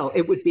like, well,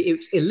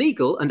 it's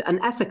illegal and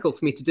unethical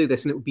for me to do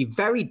this, and it would be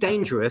very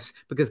dangerous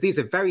because these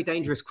are very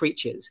dangerous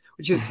creatures,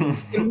 which is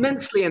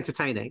immensely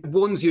entertaining. It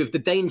warns you of the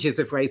dangers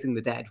of raising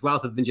the dead,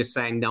 rather than just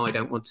saying, no, I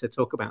don't want to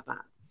talk about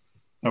that.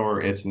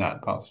 Or it's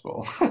not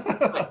possible.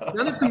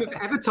 None of them have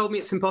ever told me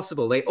it's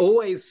impossible.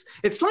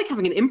 It's like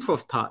having an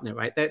improv partner,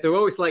 right? They're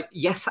always like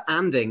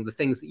yes-anding the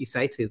things that you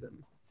say to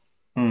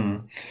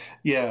them.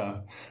 Yeah.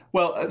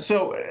 Well,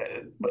 so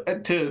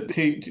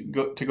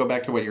to go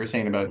back to what you were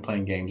saying about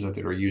playing games with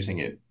it or using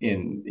it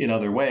in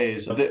other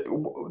ways,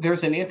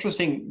 there's an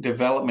interesting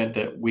development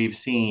that we've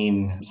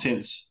seen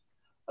since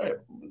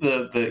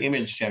the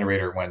image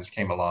generator ones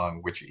came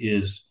along, which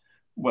is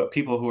what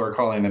people who are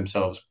calling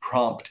themselves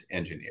prompt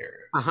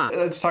engineers.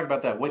 Let's talk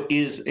about that. What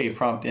is a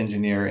prompt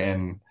engineer?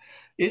 And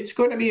it's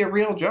going to be a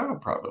real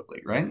job,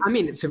 probably, right? I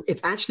mean,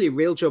 it's actually a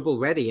real job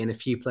already in a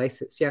few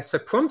places. Yeah. So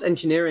prompt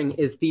engineering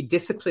is the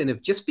discipline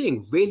of just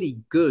being really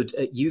good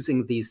at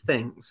using these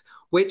things,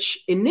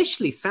 which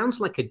initially sounds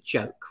like a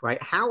joke,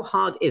 right? How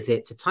hard is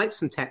it to type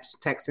some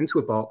text into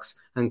a box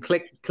and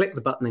click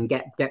the button and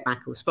get back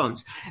a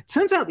response? It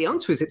turns out the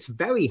answer is it's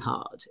very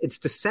hard. It's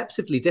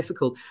deceptively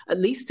difficult, at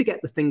least to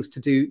get the things to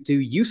do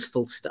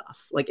useful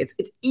stuff. Like it's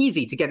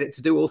easy to get it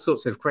to do all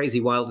sorts of crazy,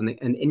 wild,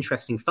 and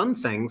interesting, fun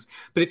things.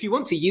 But if you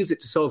want to use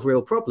it to solve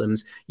real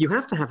problems, you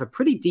have to have a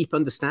pretty deep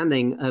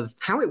understanding of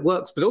how it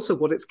works, but also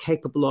what it's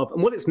capable of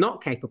and what it's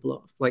not capable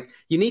of. Like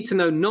you need to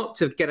know not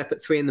to get up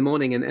at 3 a.m.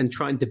 and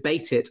try and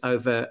debate it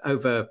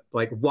over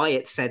like why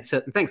it said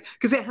certain things,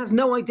 because it has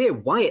no idea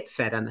why it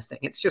said anything.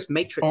 It's just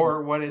matrix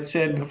or what it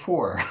said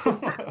before.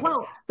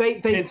 Well, they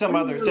in some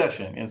other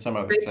session.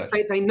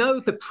 They know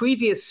the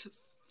previous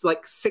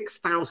like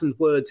 6,000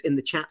 words in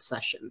the chat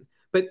session.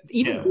 But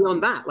even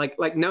beyond that,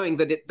 like knowing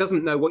that it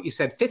doesn't know what you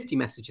said 50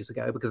 messages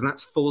ago because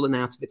that's fallen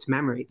out of its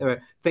memory. There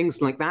are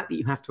things like that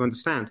you have to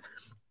understand.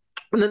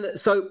 And then,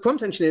 so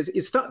prompt engineers,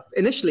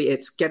 initially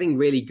it's getting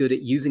really good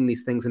at using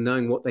these things and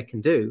knowing what they can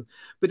do.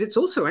 But it's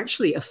also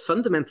actually a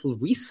fundamental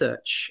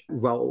research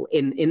role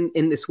in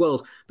this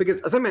world.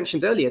 Because as I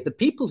mentioned earlier, the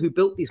people who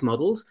built these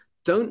models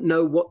don't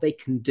know what they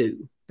can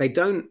do. They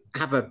don't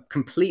have a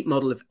complete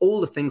model of all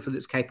the things that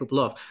it's capable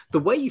of. The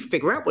way you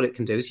figure out what it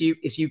can do is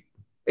you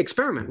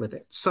experiment with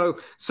it. So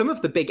some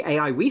of the big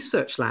AI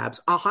research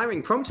labs are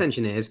hiring prompt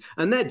engineers,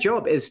 and their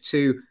job is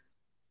to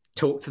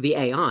talk to the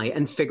AI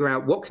and figure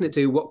out what can it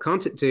do, what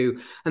can't it do.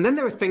 And then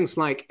there are things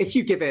like, if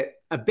you give it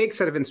a big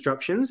set of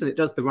instructions and it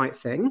does the right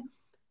thing,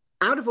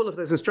 out of all of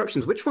those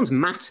instructions, which ones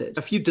mattered?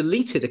 If you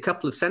deleted a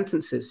couple of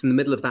sentences from the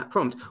middle of that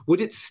prompt, would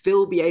it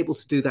still be able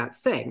to do that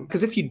thing?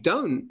 Because if you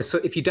don't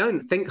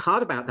think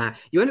hard about that,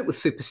 you end up with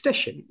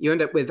superstition. You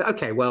end up with,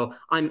 okay, well,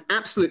 I'm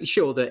absolutely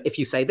sure that if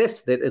you say this,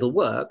 that it'll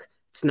work.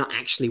 It's not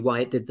actually why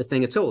it did the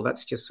thing at all.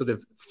 That's just sort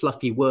of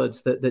fluffy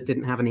words that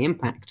didn't have any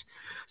impact.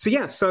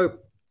 So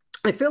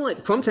I feel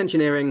like prompt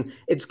engineering,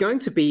 it's going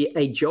to be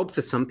a job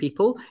for some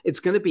people. It's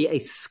going to be a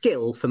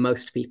skill for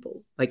most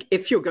people. Like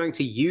if you're going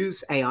to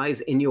use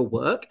AIs in your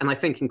work, and I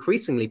think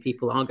increasingly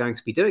people are going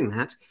to be doing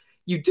that,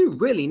 you do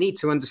really need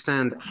to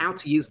understand how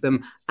to use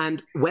them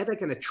and where they're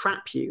going to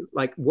trap you.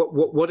 Like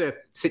what are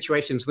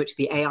situations which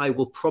the AI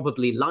will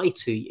probably lie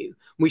to you?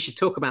 We should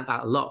talk about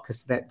that a lot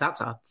because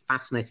that's a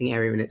fascinating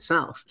area in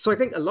itself. So I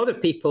think a lot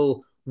of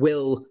people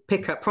will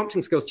pick up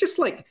prompting skills, just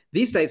like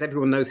these days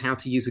everyone knows how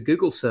to use a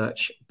Google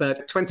search,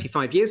 but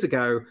 25 years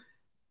ago,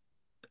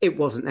 it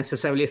wasn't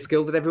necessarily a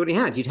skill that everybody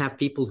had. You'd have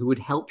people who would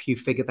help you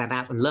figure that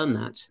out and learn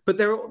that. But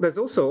there's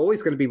also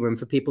always going to be room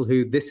for people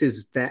who this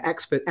is their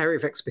area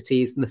of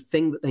expertise and the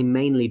thing that they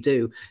mainly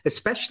do,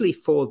 especially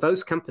for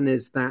those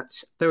companies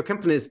there are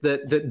companies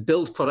that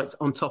build products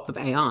on top of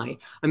AI.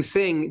 I'm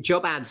seeing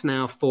job ads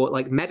now for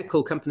like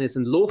medical companies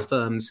and law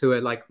firms who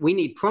are like, we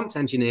need prompt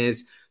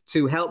engineers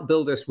to help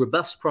build us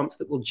robust prompts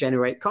that will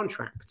generate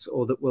contracts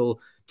or that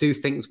will do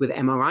things with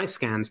MRI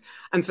scans.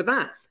 And for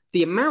that,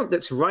 the amount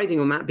that's riding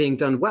on that being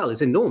done well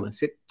is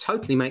enormous. It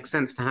totally makes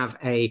sense to have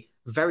a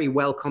very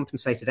well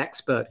compensated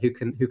expert who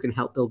can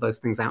help build those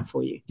things out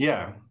for you.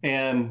 Yeah,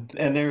 and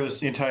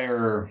there's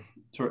entire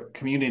sort of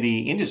community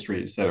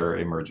industries that are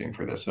emerging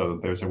for this. So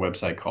there's a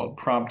website called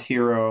Prompt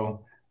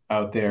Hero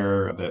out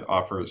there that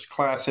offers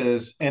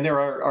classes, and there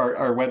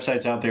are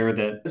websites out there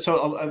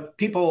that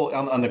people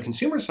on the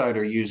consumer side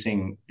are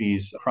using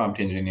these prompt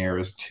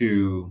engineers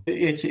to.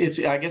 It's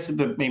I guess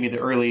maybe the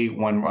early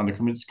one on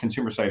the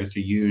consumer side is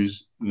to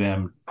use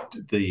them,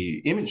 the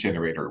image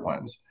generator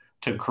ones,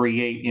 to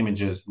create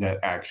images that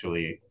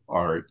actually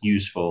are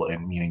useful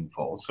and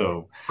meaningful.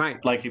 So,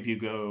 right. Like if you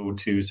go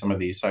to some of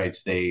these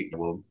sites, they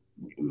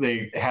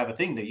have a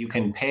thing that you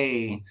can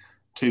pay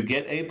to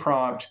get a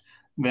prompt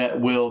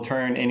that will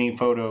turn any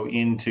photo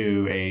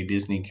into a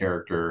Disney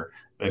character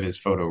that is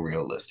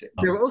photorealistic.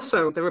 There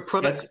are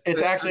products.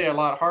 It's actually a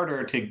lot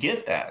harder to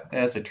get that,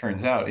 as it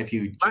turns out. If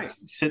you just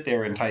sit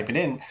there and type it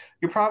in,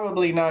 you're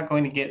probably not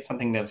going to get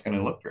something that's going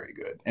to look very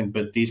good.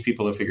 But these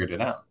people have figured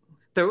it out.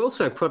 There are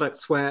also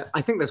products where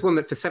I think there's one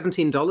that for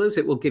 $17,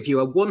 it will give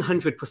you a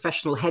 100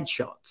 professional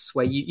headshots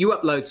where you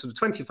upload sort of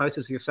 20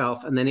 photos of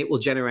yourself and then it will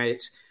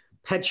generate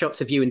headshots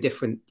of you in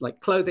different like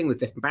clothing with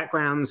different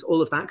backgrounds,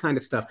 all of that kind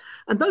of stuff.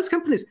 And those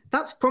companies,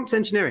 that's prompt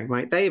engineering,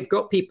 right? They've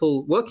got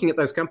people working at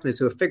those companies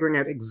who are figuring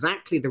out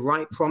exactly the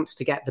right prompts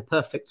to get the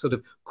perfect sort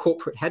of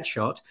corporate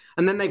headshot.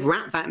 And then they've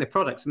wrapped that in a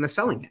product and they're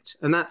selling it.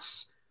 And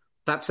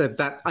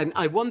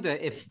I wonder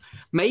if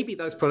maybe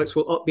those products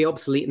will be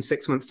obsolete in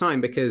 6 months'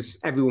 time because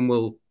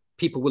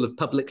people will have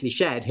publicly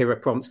shared, here are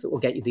prompts that will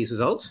get you these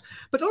results.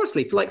 But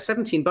honestly, for like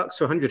 $17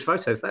 for 100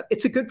 photos,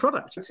 it's a good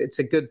product. It's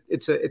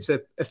a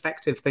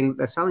effective thing that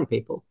they're selling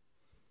people.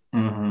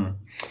 Mm-hmm.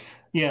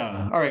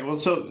 Yeah. All right. Well,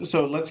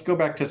 so let's go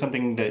back to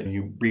something that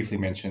you briefly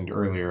mentioned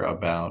earlier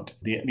about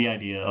the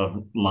idea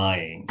of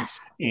lying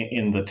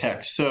in the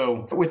text.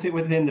 So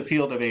within the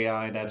field of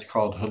AI, that's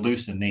called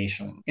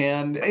hallucination.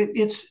 And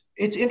it's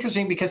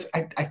interesting because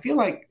I feel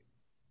like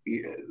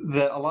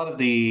that a lot of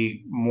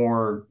the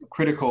more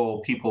critical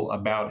people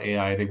about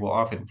AI, they will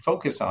often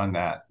focus on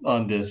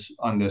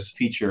this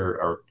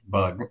feature or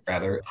bug,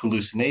 rather,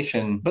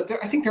 hallucination. But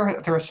I think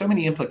there are so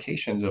many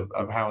implications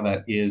of how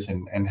that is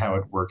and how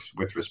it works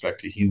with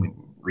respect to human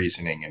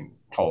reasoning and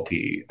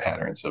faulty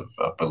patterns of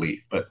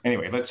belief. But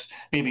anyway, let's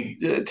maybe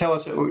tell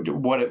us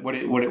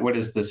what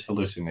is this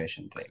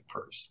hallucination thing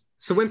first.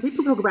 So when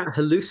people talk about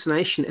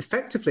hallucination,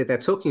 effectively, they're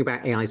talking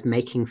about AIs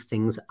making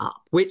things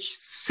up, which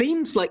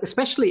seems like,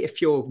 especially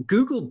if you're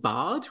Google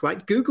Bard,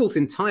 right? Google's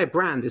entire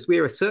brand is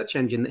we're a search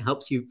engine that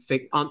helps you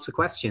answer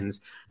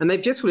questions. And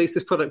they've just released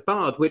this product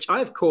Bard, which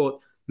I've caught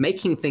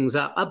making things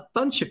up a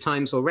bunch of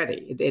times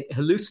already. It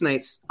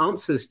hallucinates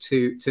answers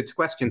to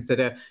questions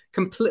that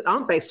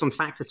aren't based on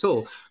fact at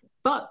all.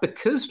 But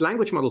because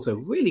language models are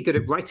really good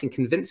at writing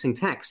convincing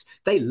text,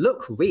 they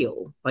look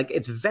real. Like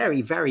it's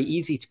very, very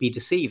easy to be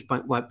deceived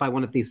by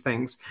one of these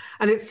things.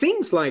 And it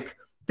seems like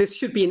this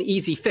should be an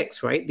easy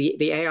fix, right?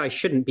 The AI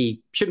shouldn't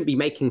be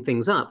making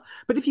things up.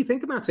 But if you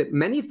think about it,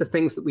 many of the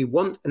things that we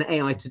want an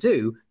AI to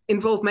do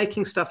involve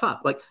making stuff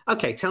up. Like,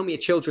 okay, tell me a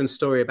children's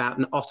story about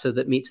an otter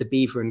that meets a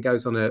beaver and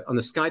goes on a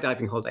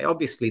skydiving holiday.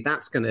 Obviously,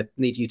 that's going to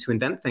need you to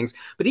invent things.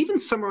 But even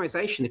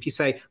summarization, if you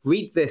say,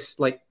 read this,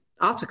 like,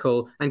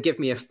 article and give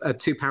me a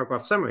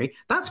 2-paragraph summary,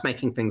 that's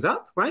making things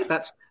up, right?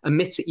 That's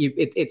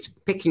it's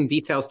picking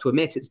details to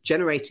omit. It's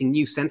generating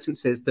new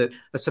sentences that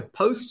are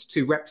supposed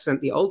to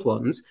represent the old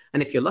ones.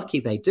 And if you're lucky,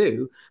 they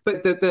do.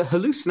 But the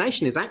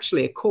hallucination is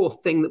actually a core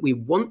thing that we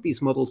want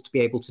these models to be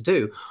able to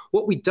do.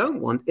 What we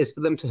don't want is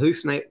for them to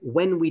hallucinate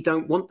when we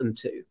don't want them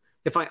to.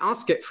 If I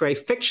ask it for a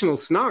fictional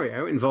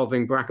scenario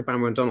involving Barack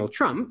Obama and Donald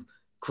Trump,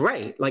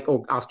 great,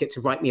 or ask it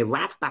to write me a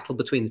rap battle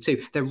between the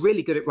two. They're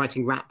really good at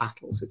writing rap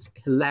battles. It's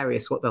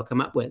hilarious what they'll come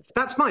up with.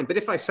 That's fine. But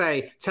if I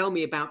say, tell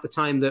me about the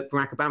time that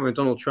Barack Obama and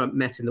Donald Trump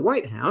met in the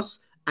White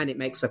House, and it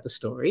makes up a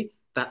story,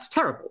 that's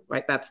terrible,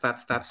 right? That's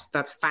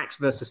fact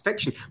versus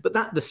fiction.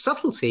 But the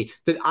subtlety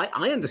that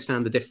I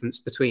understand the difference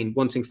between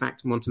wanting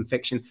fact and wanting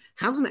fiction.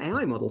 How's an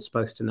AI model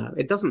supposed to know?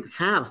 It doesn't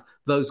have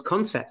those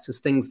concepts as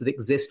things that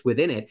exist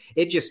within it.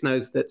 It just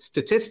knows that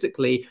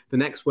statistically, the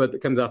next word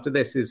that comes after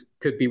this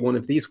could be one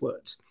of these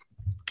words.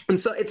 And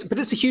so it's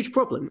a huge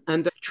problem.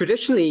 And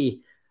traditionally,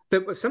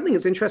 something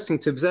that's interesting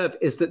to observe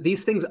is that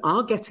these things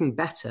are getting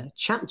better.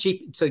 So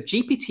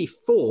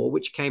GPT-4,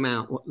 which came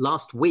out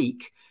last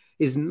week,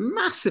 is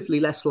massively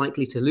less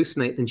likely to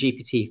hallucinate than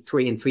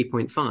GPT-3 and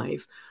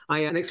 3.5.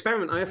 An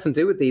experiment I often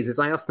do with these is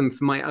I ask them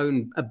for my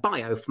own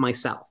bio for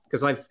myself,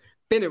 because I've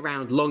been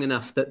around long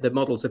enough that the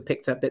models have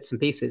picked up bits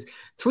and pieces.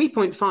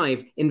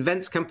 3.5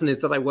 invents companies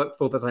that I work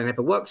for that I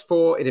never worked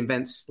for. It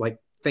invents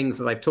things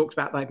that I've talked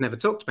about that I've never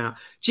talked about.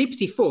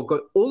 GPT-4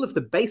 got all of the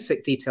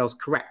basic details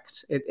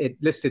correct. It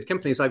listed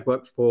companies I'd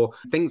worked for,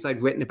 things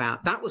I'd written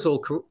about. That was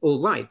all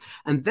right.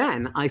 And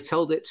then I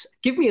told it,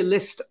 give me a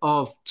list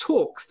of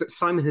talks that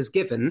Simon has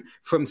given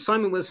from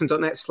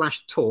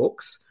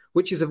simonwillison.net/talks,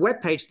 which is a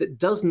webpage that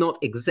does not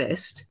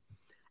exist.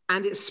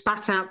 And it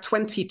spat out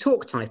 20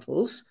 talk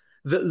titles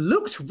that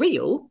looked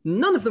real.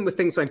 None of them were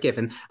things I'd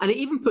given. And it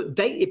even put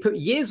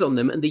years on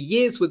them. And the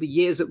years were the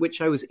years at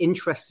which I was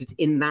interested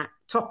in that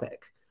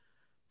topic.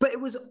 But it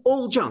was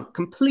all junk,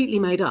 completely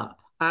made up.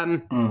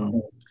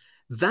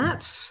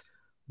 That's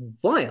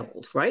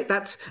wild, right?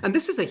 And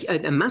this is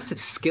a massive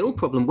skill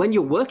problem. When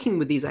you're working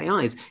with these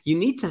AIs, you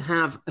need to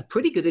have a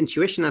pretty good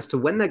intuition as to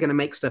when they're going to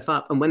make stuff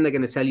up and when they're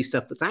going to tell you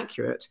stuff that's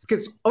accurate.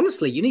 Because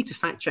honestly, you need to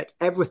fact check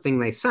everything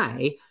they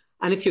say.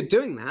 And if you're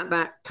doing that,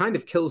 that kind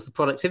of kills the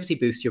productivity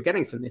boost you're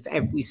getting from them if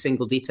every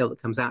single detail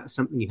that comes out is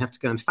something you have to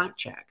go and fact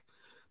check.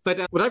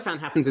 But what I found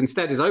happens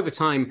instead is over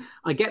time,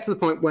 I get to the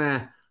point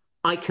where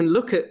I can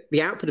look at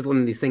the output of one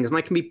of these things and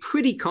I can be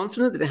pretty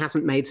confident that it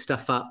hasn't made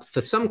stuff up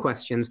for some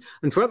questions.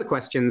 And for other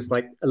questions,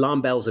 like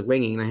alarm bells are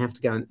ringing and I have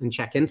to go and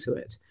check into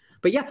it.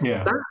 But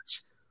yeah.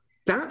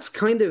 That's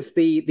kind of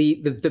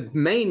the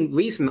main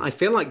reason I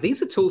feel like these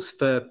tools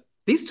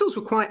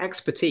require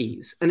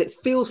expertise, and it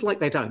feels like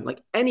they don't.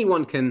 Like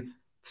anyone can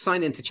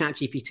sign into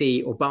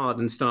ChatGPT or Bard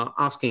and start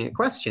asking it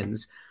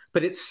questions,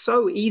 but it's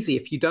so easy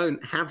if you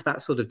don't have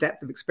that sort of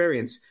depth of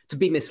experience to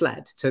be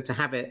misled, to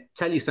have it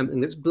tell you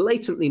something that's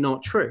blatantly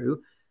not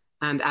true,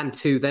 and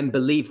to then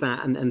believe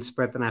that and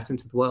spread that out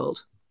into the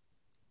world.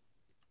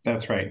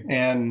 That's right.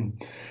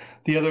 And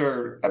the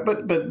other,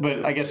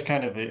 but I guess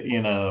kind of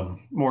in a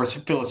more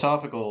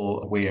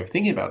philosophical way of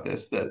thinking about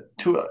this,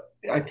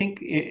 I think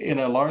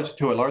to a large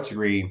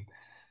degree,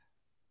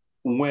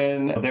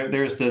 when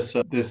there's this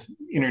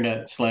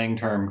internet slang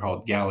term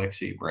called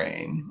galaxy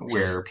brain,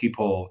 where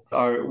people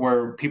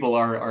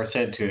are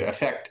said to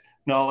affect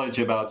knowledge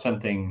about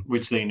something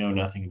which they know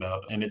nothing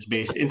about, and it's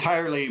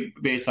entirely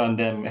based on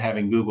them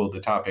having Googled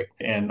the topic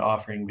and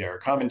offering their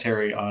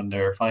commentary on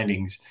their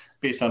findings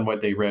based on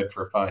what they read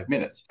for 5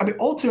 minutes. I mean,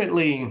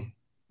 ultimately,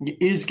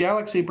 is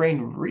galaxy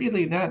brain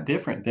really that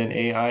different than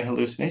AI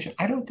hallucination?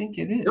 I don't think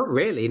it is. Not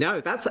really,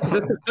 no. That's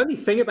the funny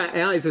thing about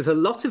AIs is a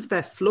lot of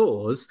their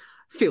flaws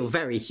feel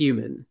very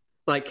human.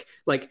 Like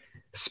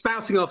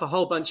spouting off a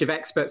whole bunch of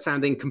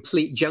expert-sounding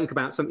complete junk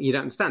about something you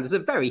don't understand is a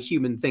very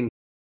human thing.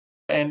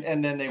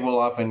 And then they will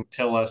often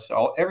tell us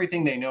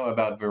everything they know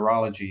about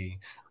virology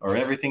or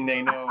everything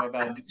they know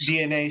about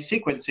DNA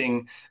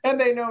sequencing, and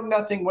they know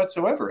nothing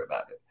whatsoever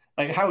about it.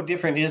 Like, how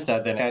different is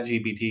that than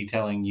ChatGPT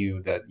telling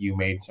you that you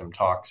made some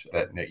talks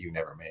that you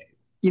never made?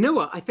 You know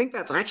what? I think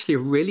that's actually a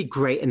really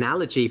great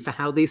analogy for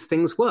how these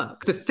things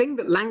work. The thing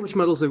that language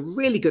models are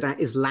really good at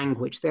is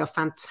language. They are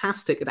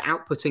fantastic at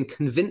outputting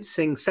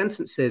convincing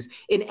sentences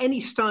in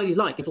any style you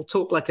like. It'll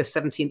talk like a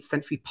 17th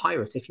century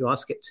pirate if you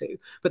ask it to,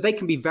 but they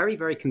can be very,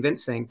 very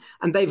convincing.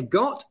 And they've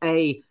got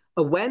a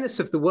awareness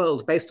of the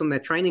world based on their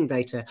training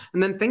data.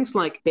 And then things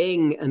like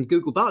Bing and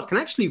Google Bard can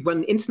actually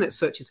run internet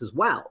searches as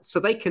well. So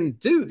they can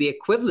do the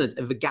equivalent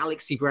of a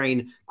galaxy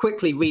brain,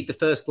 quickly read the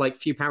first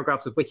few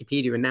paragraphs of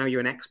Wikipedia, and now you're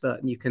an expert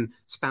and you can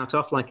spout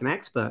off like an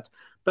expert.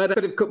 But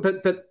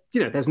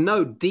there's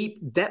no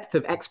deep depth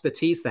of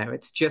expertise there.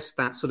 It's just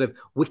that sort of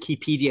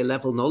Wikipedia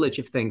level knowledge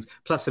of things,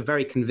 plus a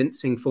very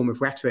convincing form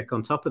of rhetoric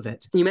on top of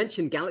it. You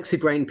mentioned galaxy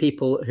brain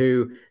people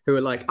who are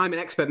like, I'm an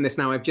expert in this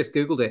now, I've just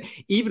Googled it.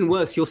 Even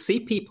worse, you'll see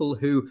people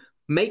who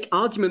make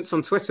arguments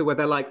on Twitter where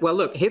they're like, well,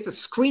 look, here's a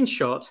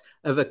screenshot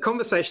of a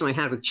conversation I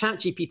had with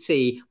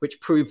ChatGPT,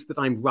 which proves that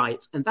I'm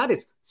right. And that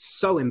is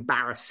so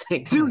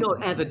embarrassing. Do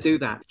not ever do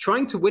that.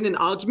 Trying to win an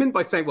argument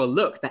by saying, well,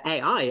 look, the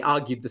AI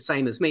argued the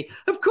same as me.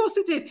 Of course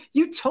it did.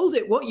 You told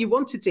it what you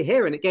wanted to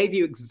hear, and it gave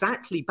you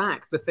exactly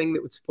back the thing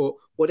that would support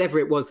whatever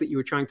it was that you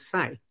were trying to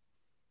say.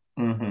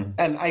 Mm-hmm.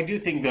 And I do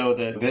think, though,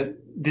 that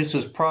this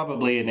is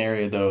probably an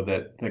area, though,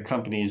 that the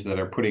companies that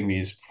are putting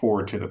these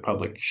forward to the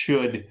public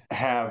should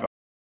have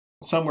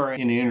somewhere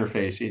in the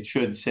interface. It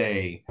should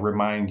say,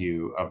 remind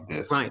you of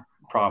this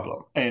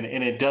problem. And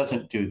it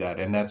doesn't do that.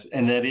 And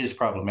that is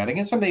problematic.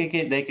 And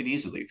something they could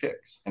easily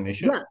fix, and they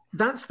should. Yeah,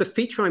 that's the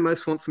feature I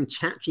most want from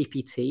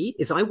ChatGPT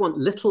is I want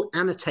little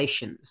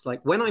annotations.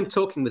 Like when I'm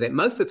talking with it,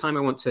 most of the time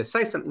I want to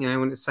say something and I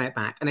want to say it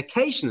back. And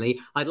occasionally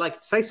I'd like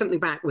to say something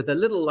back with a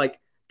little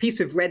piece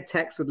of red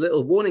text with a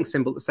little warning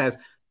symbol that says,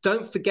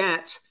 don't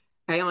forget,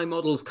 AI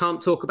models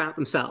can't talk about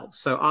themselves.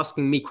 So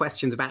asking me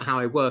questions about how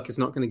I work is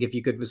not going to give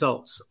you good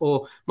results.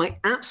 Or my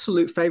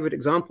absolute favorite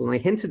example, and I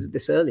hinted at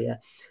this earlier,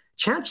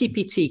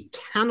 ChatGPT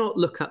cannot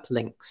look up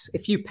links.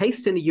 If you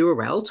paste in a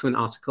URL to an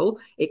article,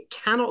 it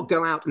cannot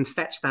go out and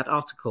fetch that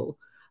article.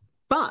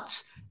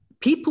 But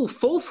people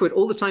fall for it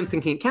all the time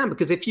thinking it can,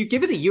 because if you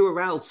give it a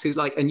URL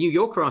to a New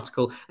Yorker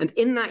article, and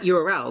in that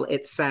URL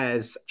it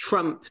says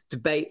Trump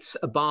debates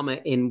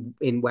Obama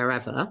in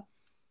wherever,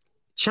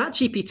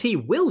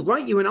 ChatGPT will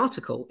write you an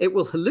article. It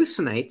will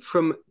hallucinate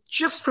from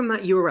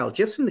that URL,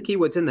 just from the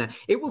keywords in there.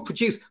 It will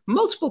produce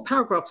multiple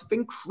paragraphs of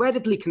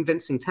incredibly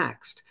convincing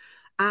text.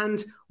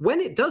 And when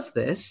it does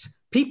this,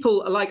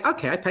 people are like,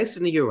 okay, I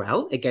pasted in a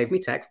URL. It gave me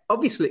text.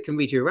 Obviously, it can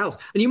read URLs.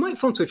 And you might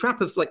fall into a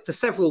trap of for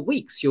several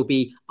weeks, you'll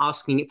be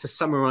asking it to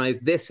summarize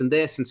this and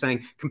this and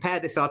saying, compare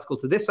this article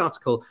to this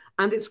article.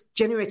 And it's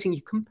generating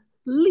you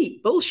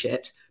complete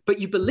bullshit. But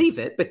you believe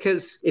it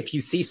because if you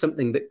see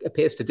something that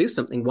appears to do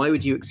something, why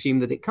would you assume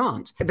that it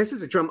can't? This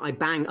is a drum I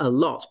bang a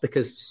lot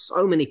because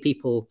so many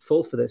people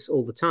fall for this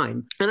all the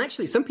time. And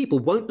actually, some people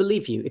won't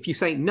believe you. If you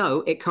say, no,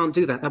 it can't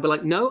do that, they'll be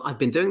like, no, I've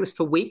been doing this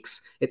for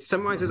weeks. It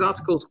summarizes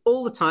articles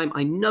all the time.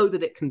 I know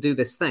that it can do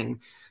this thing.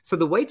 So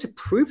the way to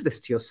prove this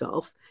to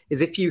yourself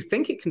is if you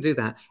think it can do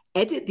that,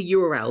 edit the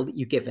URL that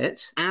you give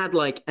it, add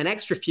an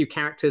extra few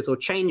characters or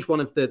change one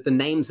of the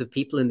names of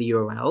people in the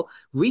URL,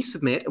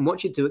 resubmit and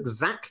watch it do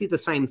exactly the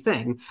same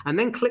thing, and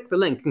then click the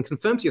link and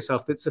confirm to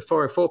yourself that it's a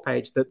 404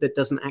 page that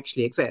doesn't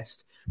actually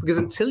exist. Because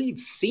until you've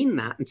seen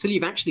that, until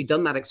you've actually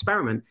done that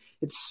experiment,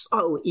 it's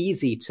so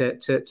easy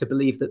to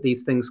believe that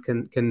these things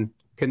can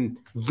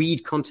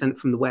read content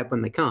from the web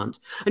when they can't.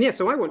 And yeah,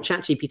 so I want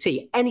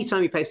ChatGPT,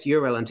 anytime you paste a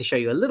URL in, to show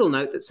you a little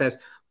note that says,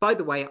 by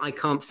the way, I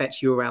can't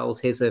fetch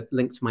URLs. Here's a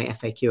link to my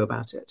FAQ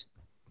about it.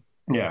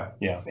 Yeah.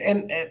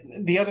 And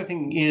the other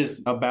thing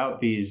is about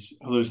these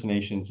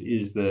hallucinations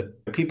is that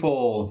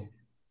people,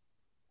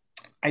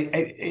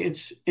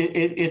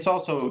 it's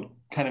also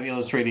kind of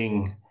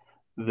illustrating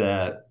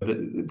that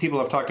people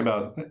have talked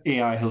about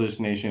AI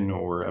hallucination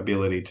or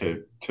ability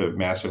to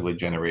massively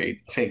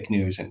generate fake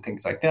news and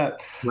things like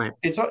that. Right.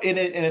 And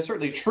it's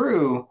certainly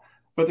true,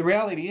 but the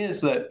reality is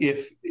that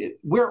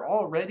we're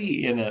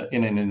already in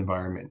an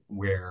environment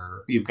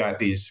where you've got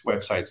these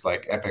websites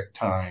like Epoch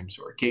Times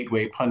or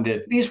Gateway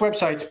Pundit. These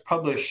websites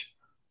publish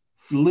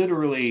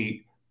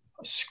literally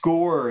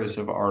scores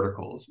of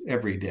articles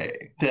every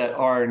day that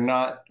are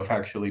not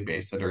factually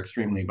based, that are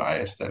extremely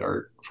biased, that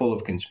are full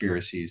of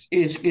conspiracies.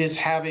 Is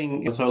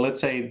having, so let's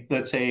say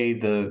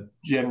the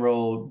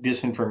general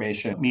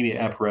disinformation media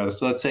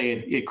apparatus, let's say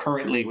it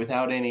currently,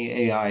 without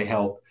any AI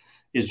help,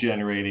 is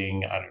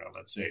generating, I don't know,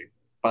 let's say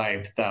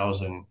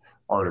 5,000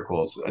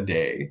 articles a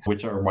day,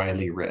 which are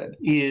widely read,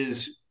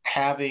 is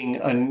having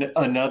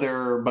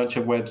another bunch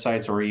of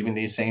websites, or even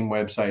these same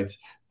websites,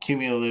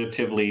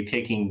 cumulatively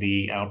taking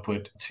the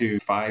output to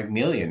 5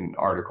 million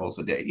articles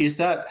a day.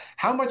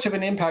 How much of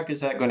an impact is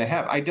that going to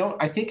have?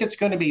 I think it's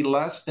going to be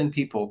less than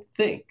people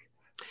think.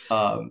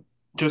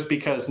 Just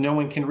because no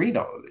one can read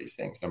all of these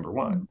things, number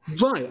one.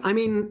 Right. I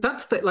mean,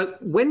 that's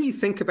when you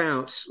think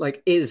about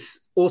is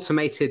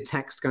automated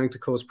text going to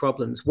cause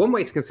problems? One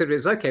way to consider it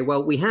is, okay,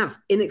 well, we have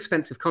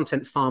inexpensive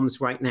content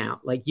farms right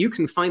now. You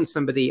can find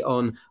somebody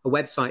on a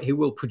website who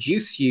will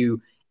produce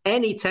you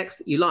any text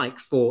that you like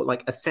for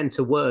a cent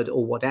a word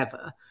or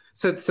whatever.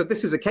 So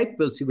this is a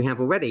capability we have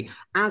already.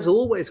 As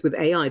always with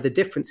AI, the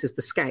difference is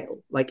the scale.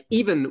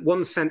 Even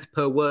 1 cent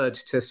per word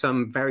to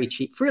some very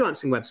cheap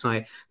freelancing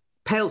website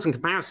pales in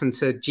comparison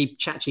to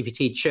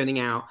ChatGPT churning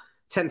out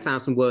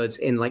 10,000 words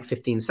in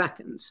 15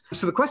 seconds.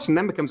 So the question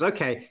then becomes,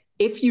 okay,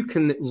 if you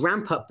can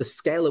ramp up the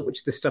scale at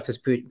which this stuff is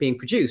being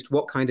produced,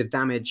 what kind of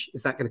damage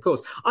is that going to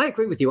cause? I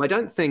agree with you. I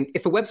don't think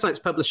if a website's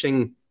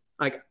publishing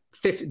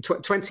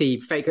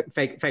 20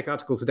 fake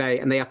articles a day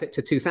and they up it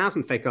to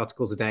 2,000 fake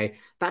articles a day,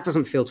 that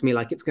doesn't feel to me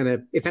like it's going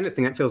to, if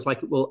anything, that feels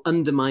like it will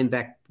undermine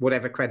their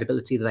whatever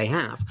credibility that they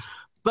have.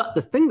 But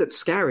the thing that's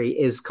scary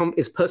is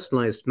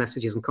personalized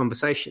messages and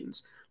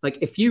conversations.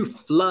 If you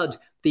flood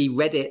the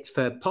Reddit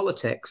for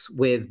politics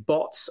with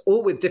bots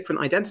or with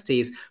different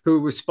identities who are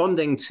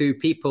responding to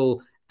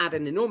people at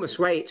an enormous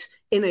rate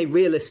in a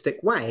realistic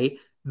way,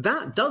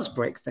 that does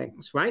break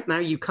things, right? Now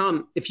you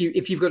can't, if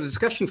you've got a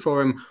discussion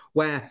forum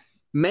where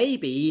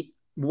maybe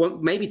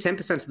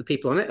 10% of the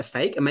people on it are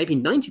fake and maybe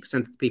 90%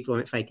 of the people on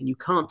it are fake and you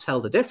can't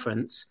tell the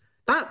difference,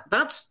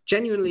 that's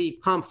genuinely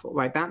harmful,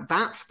 right?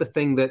 That's the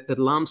thing that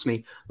alarms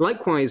me.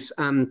 Likewise,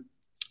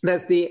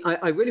 there's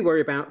I really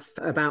worry about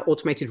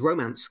automated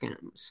romance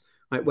scams,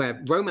 right?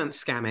 Where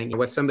romance scamming,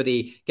 where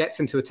somebody gets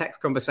into a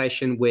text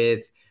conversation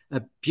with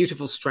a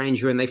beautiful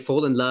stranger and they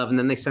fall in love and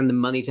then they send them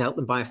money to help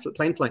them buy a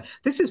plane flight.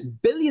 This is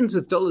billions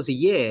of dollars a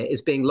year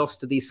is being lost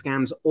to these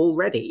scams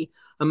already.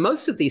 And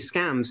most of these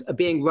scams are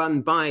being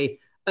run by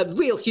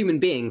real human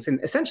beings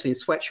essentially in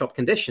sweatshop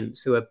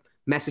conditions who are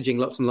messaging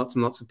lots and lots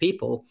and lots of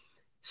people.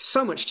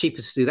 So much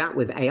cheaper to do that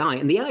with AI.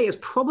 And the AI is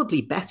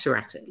probably better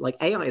at it. Like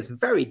AI is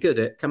very good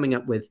at coming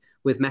up with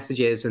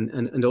messages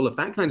and all of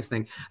that kind of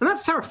thing. And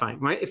that's terrifying,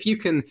 right? If you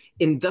can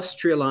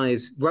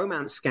industrialize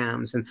romance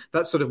scams and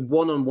that sort of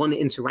one-on-one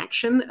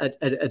interaction at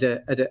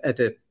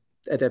a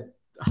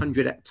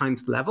 100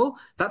 times the level,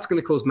 that's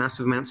going to cause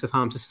massive amounts of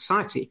harm to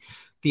society.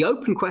 The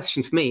open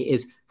question for me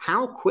is,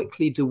 how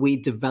quickly do we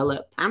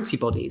develop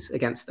antibodies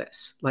against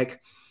this? Like,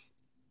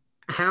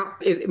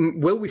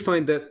 will we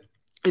find that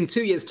in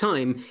 2 years'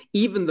 time,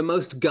 even the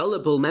most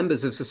gullible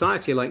members of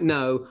society are like,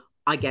 no,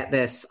 I get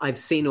this. I've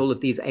seen all of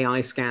these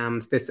AI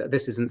scams. This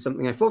isn't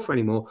something I fall for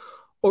anymore.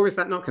 Or is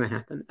that not going to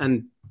happen?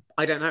 And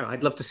I don't know.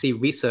 I'd love to see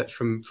research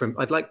from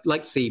I'd like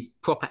to see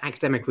proper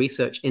academic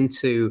research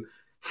into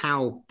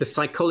how the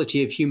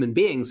psychology of human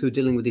beings who are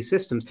dealing with these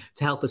systems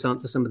to help us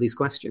answer some of these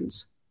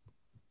questions.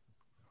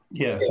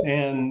 Yes,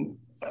 and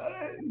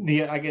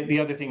the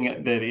other thing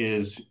that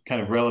is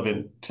kind of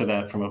relevant to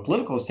that from a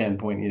political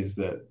standpoint is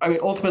that, I mean,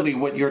 ultimately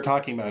what you're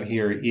talking about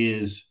here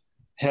is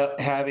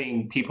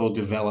having people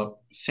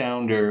develop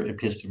sounder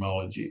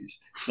epistemologies,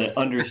 that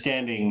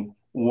understanding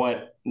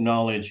what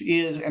knowledge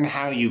is and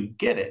how you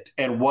get it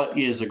and what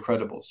is a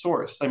credible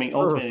source. I mean,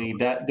 ultimately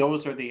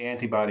those are the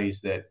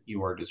antibodies that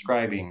you are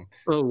describing.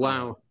 Oh,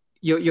 wow.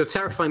 You're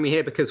terrifying me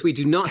here because we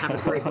don't have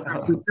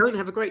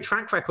a great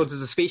track record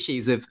as a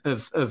species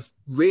of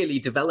really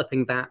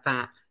developing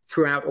that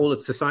throughout all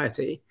of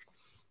society.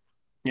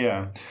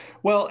 Yeah.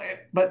 Well,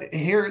 but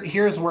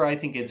here's where I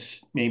think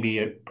it's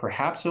maybe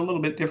perhaps a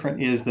little bit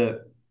different, is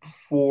that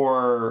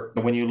for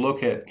when you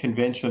look at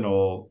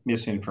conventional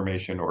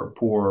misinformation or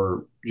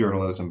poor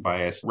journalism,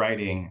 bias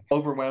writing,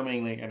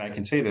 overwhelmingly, and I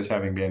can say this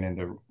having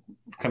been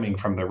coming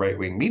from the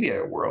right-wing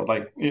media world,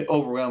 like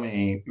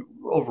overwhelmingly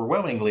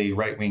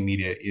right-wing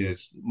media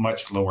is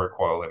much lower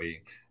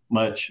quality,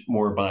 much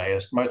more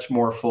biased, much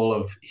more full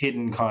of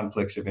hidden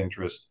conflicts of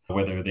interest,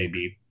 whether they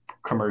be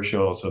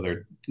commercial, so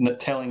they're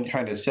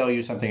trying to sell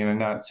you something and they're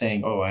not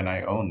saying, oh, and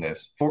I own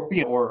this,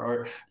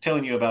 or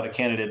telling you about a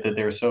candidate that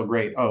they're so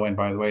great, oh, and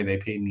by the way, they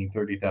paid me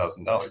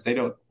 $30,000. They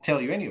don't tell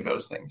you any of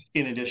those things,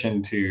 in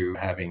addition to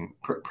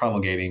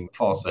promulgating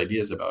false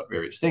ideas about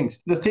various things.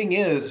 The thing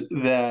is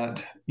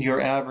that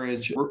your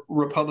average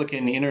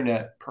Republican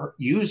internet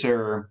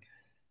user,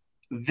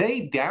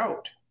 they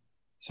doubt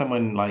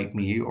someone like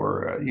me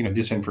or a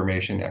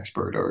disinformation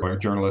expert or a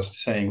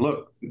journalist saying,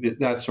 look,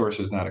 that source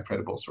is not a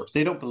credible source.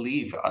 They don't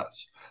believe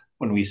us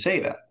when we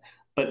say that.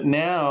 But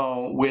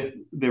now with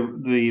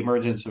the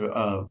emergence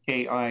of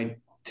AI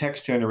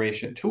text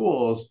generation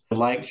tools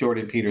like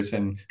Jordan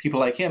Peterson,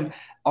 people like him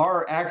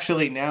are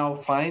actually now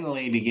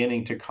finally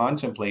beginning to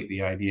contemplate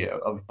the idea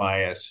of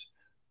bias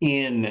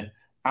in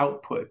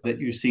output that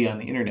you see on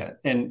the internet,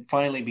 and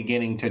finally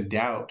beginning to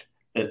doubt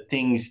that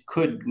things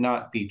could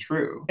not be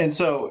true. And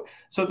so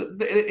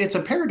it's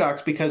a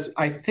paradox, because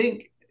I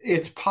think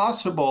it's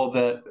possible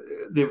that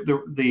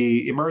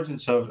the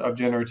emergence of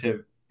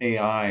generative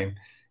AI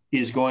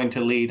is going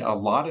to lead a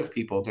lot of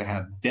people to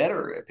have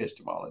better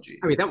epistemologies.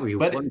 I mean, that would be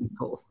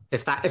wonderful.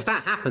 If that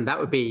happened, that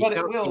would be. But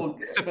it will.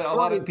 But a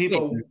lot of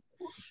people.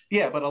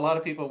 Yeah, but a lot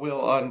of people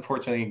will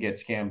unfortunately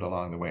get scammed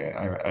along the way.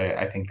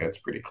 I think that's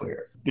pretty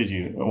clear. Did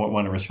you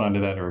want to respond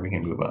to that, or we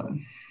can move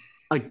on?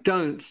 I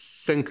don't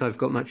think I've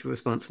got much of a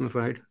response, I'm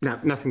afraid. No,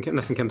 nothing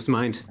comes to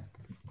mind.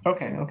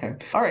 Okay.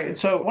 All right.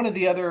 So one of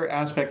the other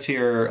aspects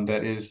here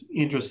that is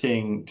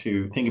interesting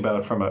to think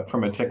about from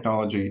a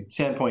technology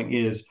standpoint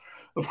is,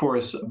 of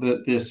course,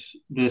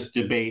 this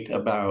debate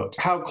about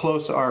how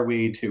close are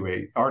we to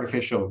a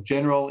artificial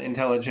general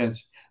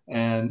intelligence.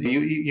 And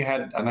you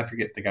had, and I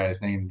forget the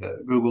guy's name,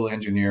 the Google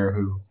engineer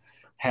who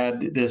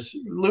had this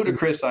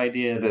ludicrous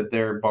idea that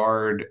their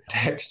Bard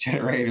text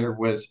generator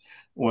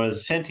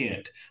was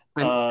sentient.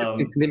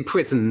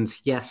 Imprisoned,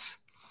 yes.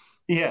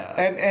 Yeah,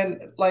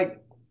 and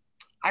like,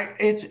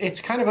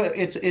 it's kind of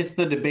it's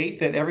the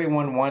debate that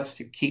everyone wants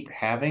to keep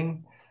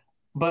having,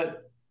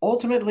 but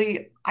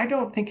ultimately, I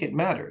don't think it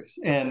matters.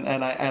 And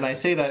I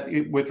say that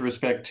with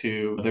respect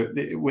to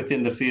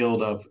within the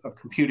field of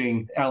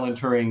computing. Alan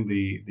Turing,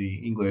 the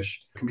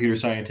English computer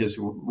scientist,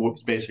 who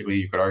was basically,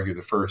 you could argue,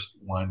 the first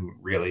one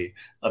really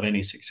of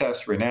any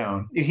success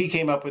renown. He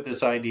came up with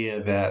this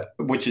idea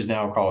which is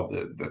now called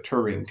the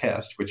Turing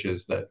test, which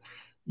is that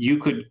you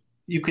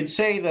could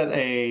say that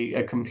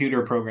a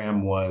computer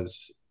program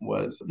was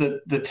was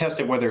the test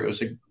of whether it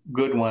was a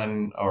good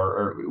one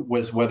or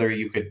was whether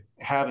you could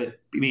have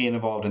it be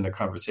involved in a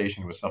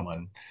conversation with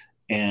someone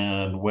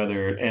and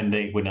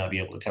they would not be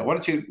able to tell. Why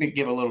don't you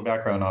give a little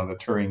background on the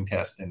Turing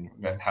test and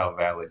how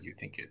valid you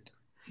think it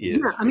is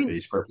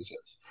these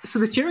purposes? So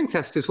the Turing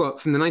test is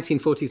from the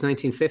 1940s,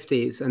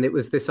 1950s, and it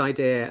was this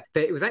idea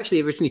that it was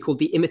actually originally called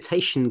the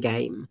imitation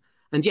game.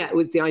 And it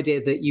was the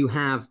idea that you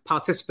have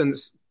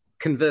participants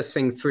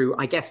conversing through,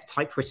 I guess,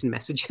 typewritten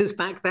messages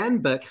back then.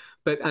 But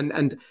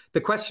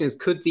the question is,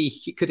 could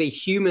a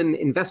human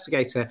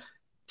investigator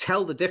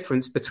tell the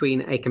difference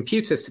between a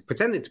computer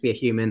pretending to be a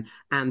human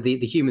and the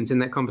humans in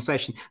that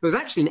conversation? There was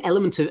actually an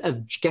element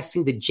of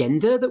guessing the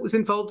gender that was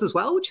involved as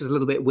well, which is a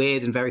little bit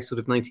weird and very sort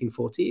of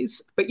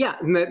 1940s. But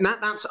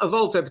that's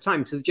evolved over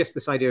time to just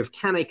this idea of,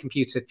 can a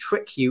computer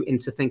trick you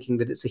into thinking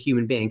that it's a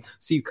human being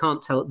so you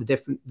can't tell the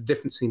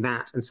difference between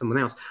that and someone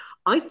else?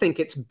 I think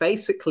it's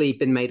basically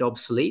been made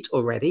obsolete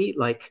already.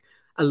 Like,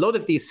 a lot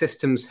of these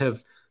systems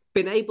have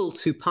been able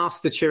to pass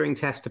the Turing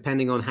test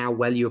depending on how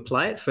well you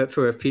apply it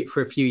for a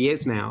few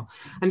years now.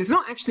 And it's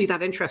not actually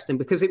that interesting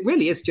because it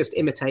really is just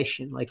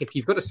imitation. Like, if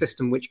you've got a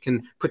system which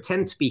can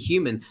pretend to be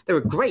human, there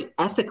are great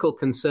ethical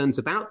concerns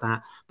about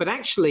that. But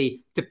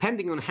actually,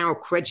 depending on how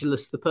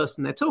credulous the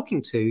person they're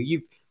talking to,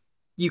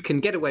 you can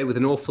get away with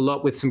an awful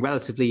lot with some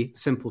relatively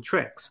simple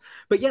tricks.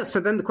 But so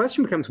then the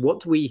question becomes,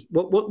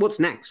 what's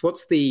next?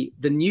 What's the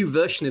new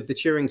version of the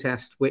Turing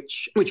test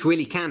which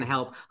really can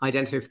help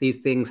identify if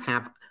these things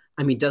have...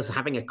 does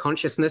having a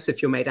consciousness,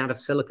 if you're made out of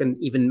silicon,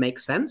 even make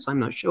sense? I'm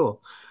not sure.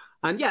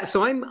 And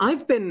so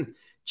I've been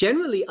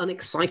generally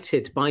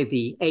unexcited by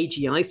the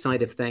AGI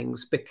side of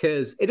things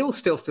because it all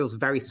still feels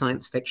very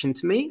science fiction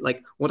to me.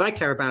 Like, what I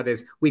care about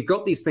is, we've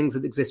got these things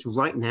that exist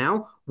right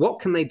now. What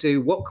can they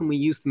do? What can we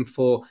use them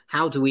for?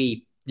 How do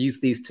we use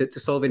these to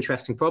solve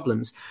interesting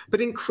problems?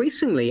 But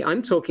increasingly,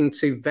 I'm talking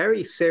to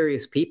very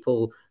serious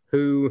people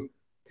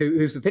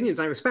whose opinions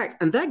I respect,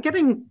 and they're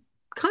getting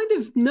kind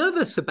of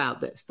nervous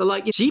about this. They're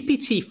like,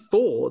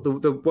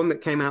 GPT-4, the one that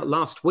came out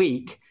last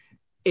week,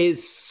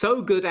 is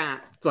so good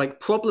at like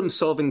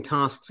problem-solving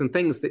tasks and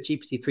things that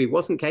GPT-3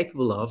 wasn't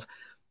capable of.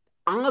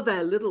 Are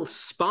there little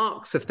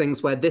sparks of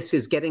things where this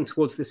is getting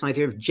towards this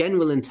idea of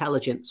general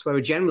intelligence, where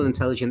a general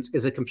intelligence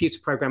is a computer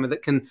programmer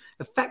that can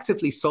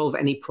effectively solve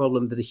any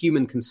problem that a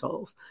human can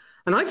solve?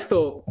 And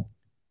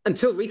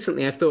until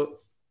recently, I've thought,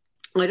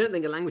 I don't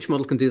think a language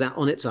model can do that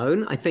on its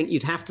own. I think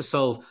you'd have to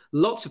solve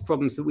lots of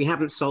problems that we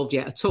haven't solved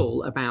yet at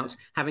all, about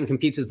having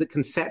computers that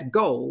can set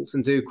goals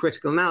and do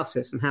critical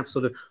analysis and have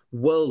sort of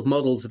world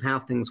models of how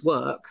things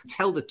work,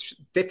 tell the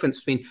difference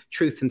between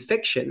truth and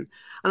fiction.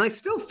 And I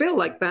still feel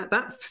like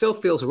that still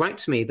feels right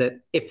to me,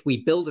 that if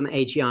we build an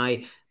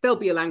AGI, there'll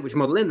be a language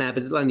model in there,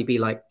 but it'll only be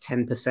like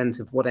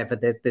 10% of whatever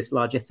this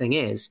larger thing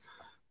is.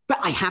 But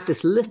I have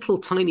this little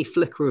tiny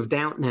flicker of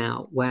doubt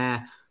now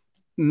where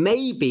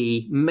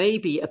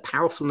maybe a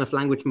powerful enough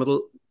language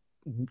model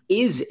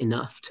is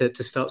enough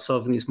to start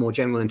solving these more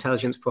general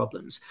intelligence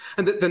problems.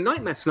 And the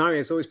nightmare scenario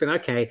has always been,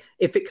 okay,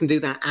 if it can do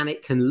that and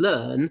it can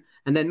learn,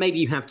 and then maybe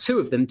you have two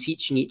of them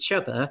teaching each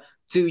other,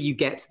 do you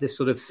get this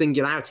sort of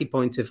singularity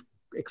point of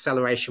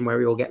acceleration where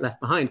we all get left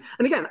behind?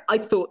 And again, I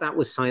thought that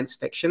was science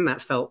fiction.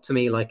 That felt to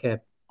me like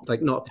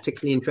not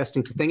particularly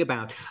interesting to think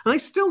about. And I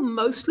still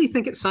mostly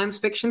think it's science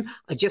fiction.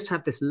 I just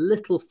have this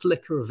little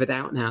flicker of it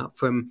out now,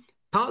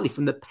 partly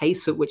from the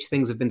pace at which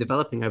things have been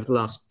developing over the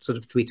last sort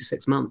of 3 to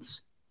 6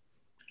 months.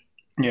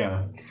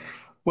 Yeah.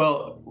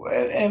 Well,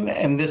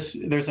 and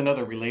there's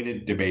another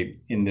related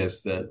debate in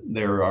this, that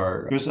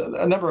there's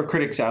a number of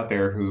critics out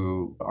there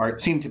who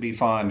seem to be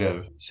fond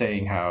of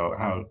saying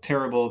how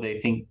terrible they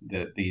think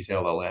that these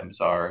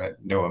LLMs are.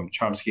 Noam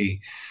Chomsky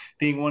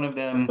being one of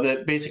them,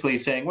 that basically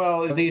saying,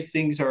 well, these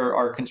things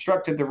are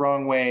constructed the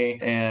wrong way,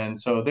 and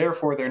so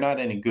therefore they're not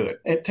any good.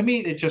 To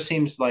me, it just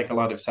seems like a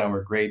lot of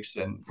sour grapes,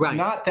 and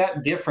not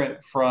that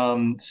different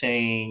from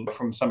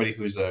somebody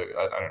who's a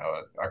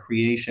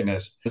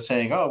creationist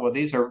saying, oh, well,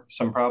 these are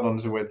some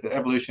problems with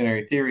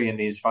evolutionary theory in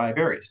these 5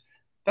 areas.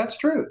 That's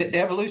true.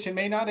 Evolution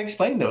may not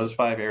explain those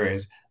 5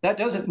 areas. That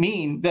doesn't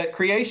mean that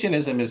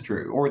creationism is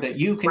true, or that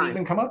you can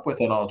even come up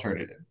with an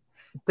alternative.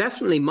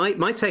 Definitely.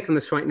 My take on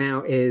this right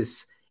now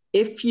is,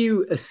 if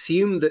you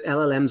assume that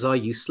LLMs are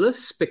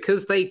useless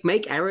because they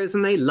make errors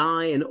and they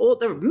lie, and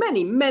there are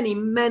many, many,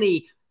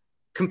 many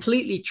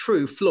completely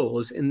true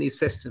flaws in these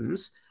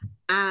systems,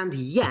 and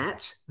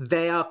yet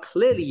they are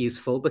clearly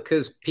useful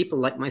because people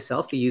like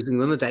myself are using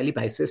them on a daily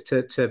basis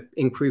to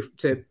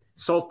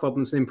solve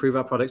problems and improve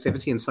our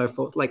productivity and so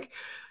forth.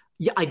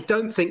 I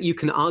don't think you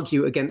can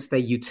argue against their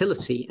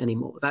utility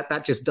anymore.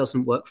 That just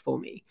doesn't work for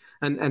me.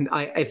 And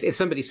if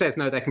somebody says,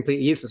 no, they're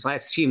completely useless, I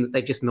assume that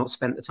they've just not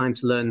spent the time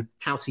to learn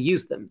how to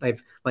use them.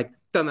 They've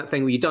done that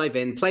thing where you dive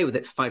in, play with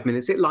it for 5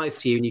 minutes, it lies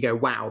to you, and you go,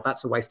 wow,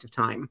 that's a waste of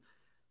time.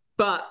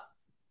 But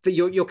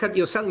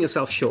you're selling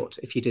yourself short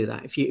if you do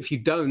that. If you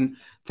don't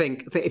then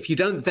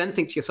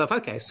think to yourself,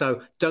 okay,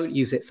 so don't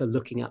use it for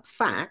looking up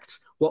facts.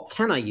 What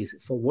can I use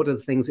it for? What are the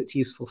things it's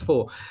useful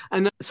for?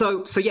 And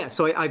so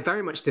I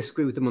very much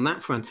disagree with them on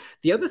that front.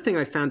 The other thing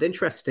I found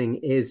interesting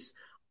is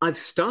I've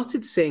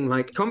started seeing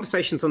like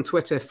conversations on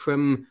Twitter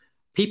from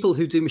people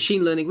who do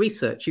machine learning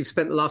research, who've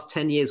spent the last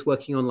 10 years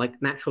working on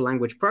like natural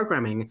language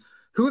programming,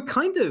 who are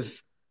kind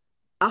of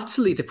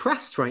utterly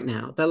depressed right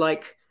now. They're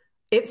like,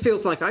 it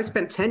feels like I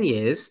spent 10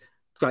 years,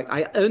 like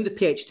I earned a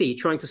PhD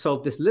trying to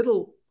solve this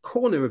little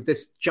corner of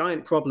this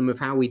giant problem of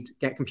how we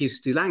get computers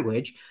to do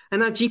language.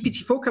 And now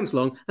GPT-4 comes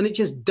along and it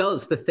just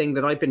does the thing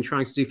that I've been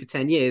trying to do for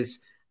 10 years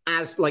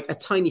as like a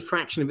tiny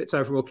fraction of its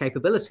overall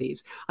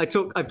capabilities. I've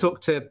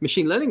talked to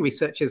machine learning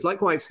researchers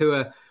likewise who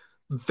are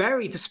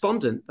very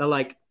despondent. They're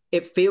like,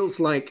 it feels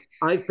like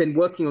I've been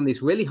working on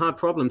these really hard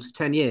problems for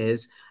 10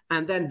 years.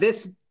 And then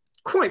this,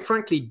 quite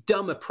frankly,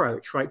 dumb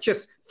approach, right?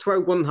 Just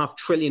throw 1.5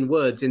 trillion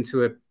words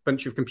into a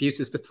bunch of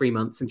computers for 3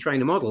 months and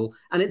train a model.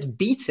 And it's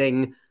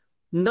beating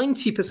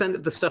 90%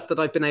 of the stuff that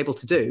I've been able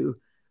to do.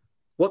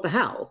 What the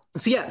hell?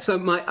 So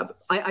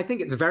I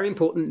think it's very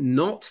important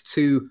not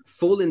to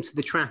fall into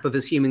the trap of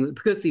assuming that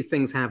because these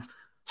things have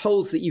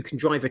holes that you can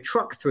drive a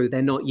truck through,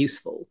 they're not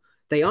useful.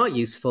 They are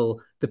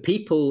useful. The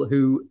people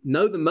who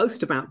know the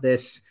most about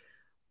this,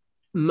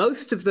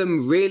 most of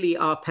them really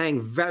are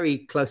paying very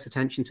close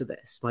attention to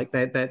this. Like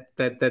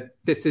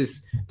this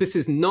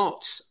is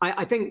not.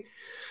 I think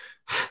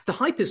the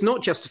hype is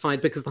not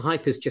justified because the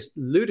hype is just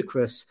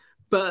ludicrous.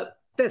 But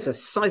there's a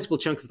sizable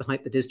chunk of the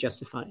hype that is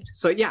justified.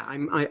 So yeah,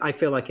 I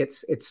feel like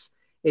it's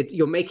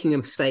you're making a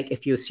mistake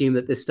if you assume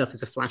that this stuff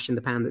is a flash in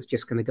the pan that's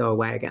just going to go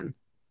away again.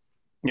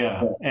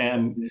 Yeah,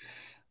 and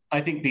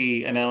I think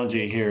the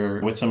analogy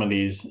here with some of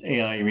these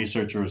AI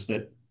researchers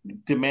that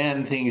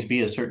demand things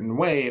be a certain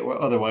way, or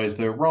otherwise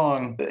they're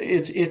wrong.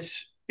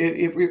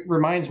 It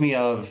reminds me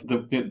of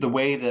the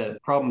way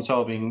that problem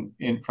solving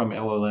from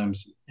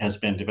LLMs has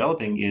been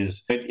developing.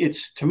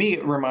 To me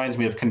it reminds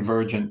me of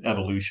convergent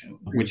evolution,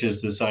 which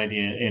is this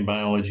idea in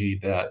biology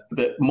that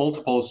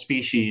multiple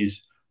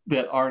species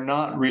that are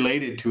not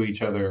related to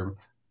each other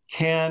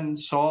can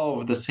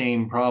solve the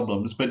same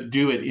problems but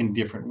do it in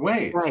different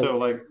ways. Right. So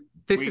like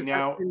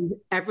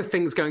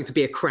everything's going to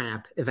be a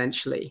crab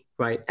eventually,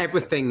 right?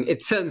 Everything,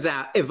 it turns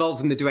out,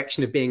 evolves in the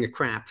direction of being a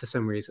crab for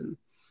some reason.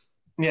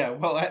 Yeah,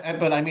 well,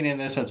 but I mean in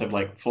the sense of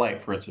like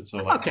flight, for instance. So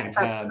like we've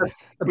had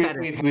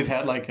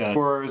like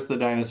the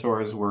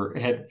dinosaurs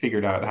had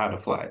figured out how to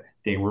fly.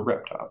 They were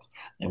reptiles.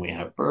 And we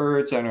have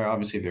birds, and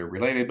obviously they're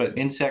related, but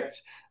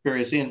insects,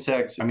 various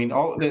insects. I mean,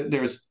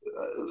 there's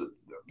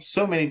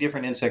so many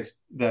different insects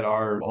that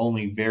are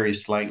only very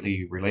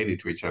slightly related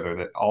to each other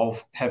that all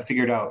have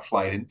figured out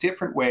flight in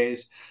different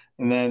ways.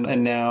 And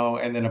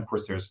then of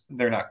course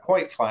they're not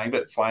quite flying,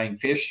 but flying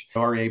fish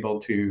are able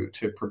to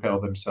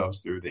propel themselves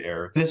through the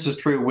air. This is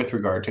true with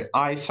regard to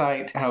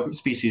eyesight, how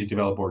species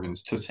develop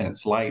organs to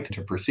sense light,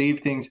 to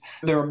perceive things.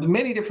 There are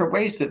many different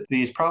ways that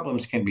these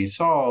problems can be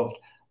solved.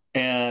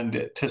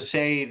 And to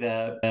say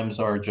that LMs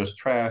are just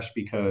trash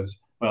because,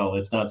 well,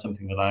 it's not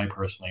something that I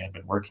personally have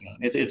been working on.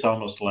 It's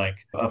almost like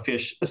a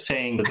fish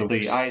saying that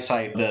the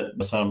eyesight that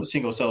some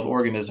single-celled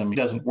organism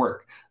doesn't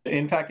work.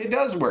 In fact, it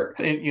does work,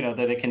 that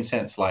it can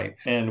sense light.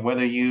 And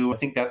whether you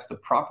think that's the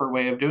proper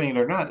way of doing it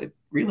or not, it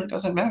really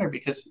doesn't matter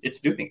because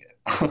it's doing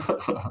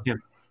it.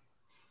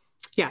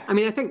 Yeah, I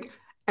mean, I think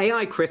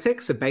AI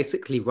critics are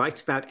basically right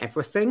about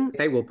everything.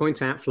 They will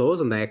point out flaws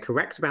and they are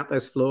correct about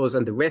those flaws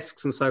and the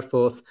risks and so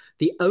forth.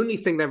 The only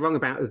thing they're wrong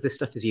about is this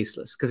stuff is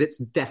useless, because it's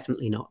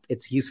definitely not.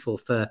 It's useful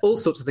for all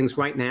sorts of things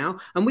right now.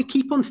 And we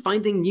keep on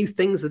finding new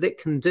things that it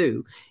can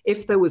do.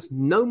 If there was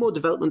no more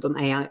development on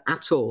AI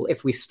at all,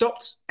 if we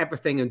stopped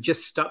everything and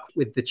just stuck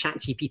with the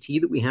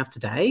ChatGPT that we have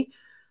today,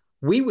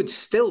 we would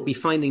still be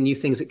finding new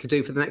things it could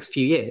do for the next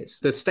few years.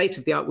 The state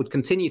of the art would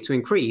continue to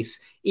increase,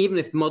 even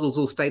if the models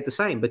all stayed the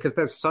same, because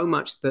there's so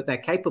much that they're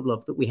capable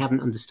of that we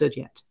haven't understood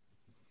yet.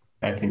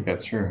 I think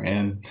that's true.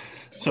 And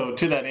so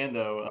to that end,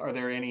 though, are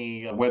there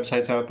any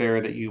websites out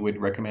there that you would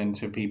recommend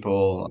to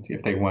people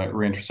if they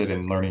were interested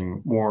in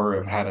learning more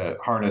of how to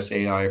harness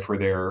AI for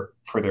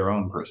their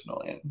own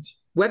personal ends?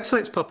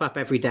 Websites pop up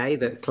every day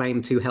that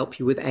claim to help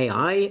you with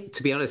AI,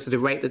 to be honest, at a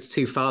rate that's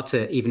too far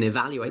to even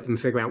evaluate them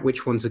and figure out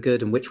which ones are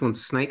good and which ones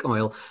are snake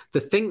oil. The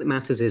thing that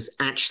matters is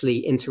actually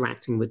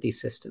interacting with these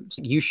systems.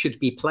 You should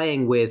be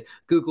playing with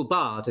Google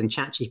Bard and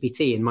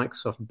ChatGPT and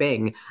Microsoft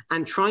Bing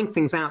and trying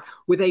things out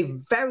with a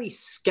very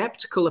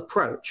skeptical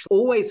approach.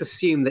 Always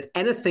assume that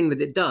anything that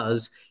it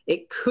does,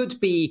 it could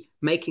be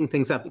making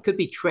things up. It could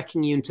be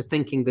tricking you into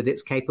thinking that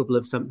it's capable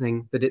of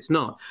something that it's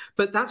not.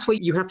 But that's where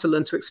you have to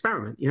learn to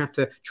experiment. You have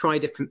to try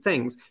different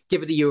things,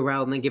 give it a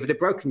URL and then give it a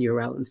broken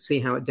URL and see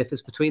how it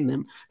differs between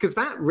them. Because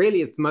that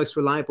really is the most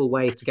reliable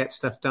way to get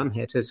stuff done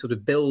here, to sort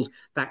of build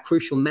that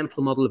crucial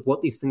mental model of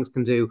what these things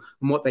can do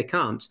and what they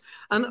can't.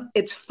 And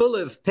it's full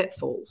of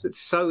pitfalls. It's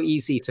so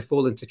easy to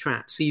fall into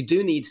traps. So you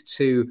do need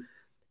to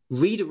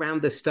read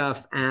around this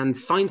stuff and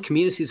find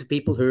communities of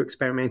people who are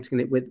experimenting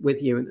it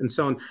with you and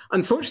so on.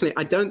 Unfortunately,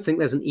 I don't think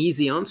there's an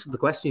easy answer to the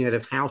question yet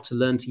of how to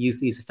learn to use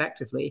these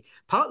effectively,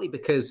 partly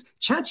because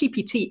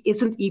ChatGPT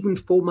isn't even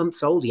 4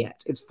 months old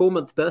yet. Its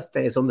 4-month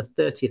birthday is on the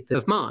 30th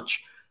of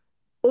March.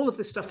 All of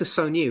this stuff is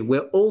so new.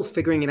 We're all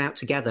figuring it out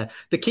together.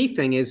 The key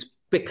thing is,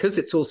 because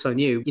it's all so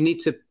new, you need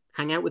to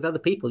hang out with other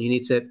people. You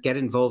need to get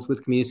involved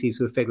with communities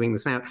who are figuring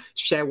this out,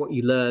 share what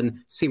you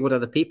learn, see what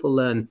other people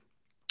learn,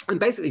 and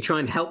basically try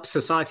and help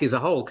society as a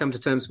whole come to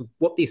terms with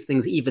what these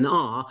things even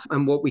are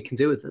and what we can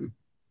do with them.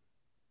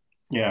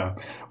 Yeah.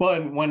 Well,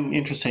 and one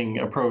interesting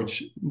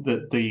approach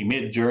that the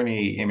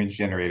Mid-Journey image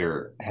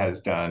generator has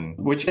done,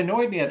 which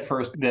annoyed me at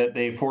first, that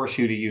they force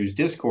you to use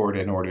Discord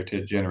in order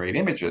to generate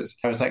images.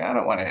 I was like, I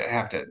don't want to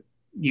have to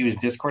use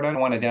Discord. I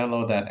don't want to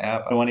download that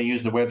app. I want to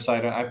use the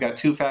website. I've got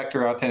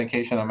 2-factor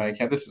authentication on my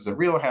account. This is a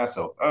real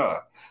hassle.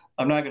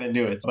 I'm not going to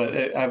do it. But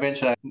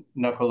eventually I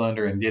knuckled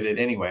under and did it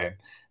anyway.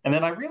 And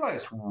then I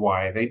realized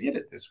why they did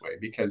it this way,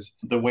 because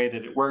the way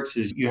that it works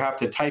is you have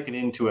to type it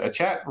into a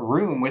chat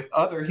room with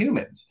other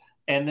humans,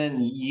 and then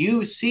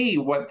you see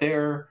what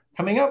they're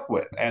coming up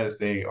with as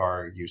they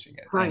are using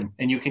it. Right.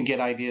 And you can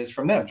get ideas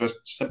from them just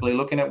simply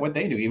looking at what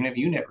they do, even if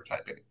you never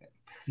type anything.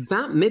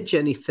 That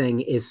Mid-Journey thing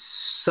is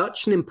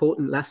such an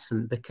important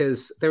lesson,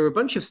 because there are a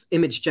bunch of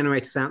image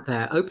generators out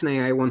there.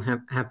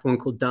 OpenAI have one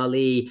called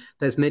DALL-E.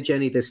 There's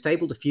Mid-Journey. There's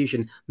Stable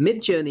Diffusion.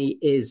 Mid-Journey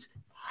is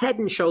head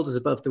and shoulders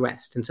above the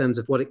rest in terms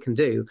of what it can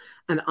do.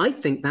 And I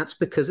think that's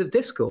because of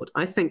Discord.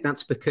 I think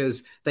that's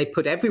because they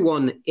put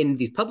everyone in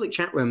these public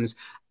chat rooms,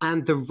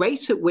 and the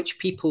rate at which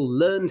people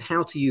learned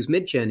how to use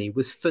Mid-Journey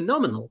was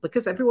phenomenal,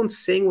 because everyone's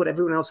seeing what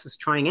everyone else is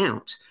trying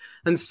out.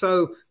 And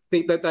so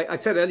I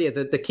said earlier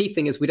that the key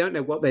thing is we don't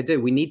know what they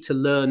do. We need to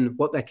learn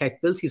what their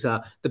capabilities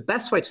are. The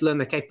best way to learn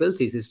their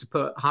capabilities is to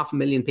put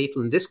 500,000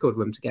 people in a Discord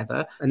room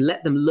together and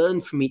let them learn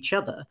from each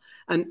other.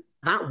 And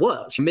that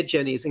works.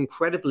 Mid-Journey is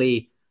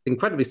incredibly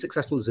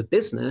successful as a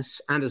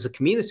business and as a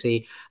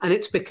community, and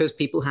it's because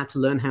people had to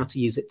learn how to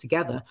use it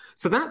together.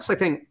 So that's, I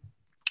think,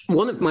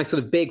 one of my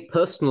sort of big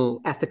personal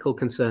ethical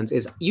concerns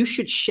is you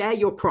should share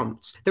your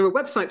prompts. There are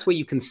websites where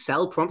you can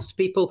sell prompts to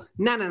people.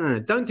 No,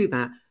 don't do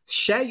that.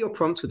 Share your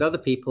prompts with other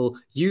people.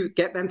 You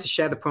get them to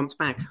share the prompts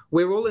back.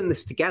 We're all in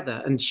this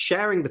together, and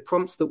sharing the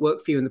prompts that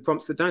work for you and the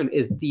prompts that don't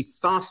is the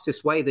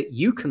fastest way that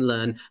you can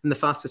learn and the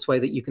fastest way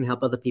that you can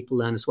help other people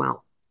learn as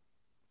well.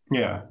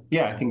 Yeah,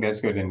 I think that's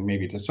good. And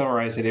maybe to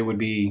summarize it, it would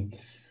be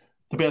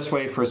the best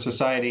way for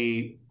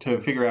society to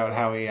figure out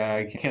how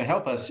AI can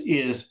help us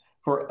is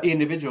for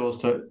individuals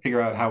to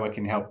figure out how it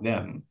can help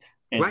them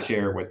and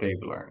share what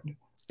they've learned.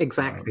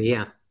 Exactly,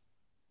 yeah.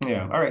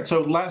 Yeah. All right.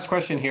 So last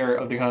question here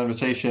of the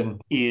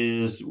conversation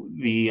is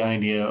the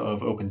idea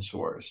of open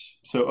source.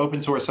 So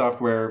open source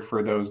software,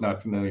 for those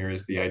not familiar,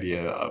 is the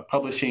idea of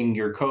publishing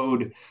your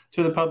code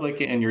to the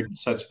public and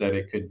such that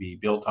it could be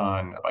built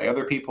on by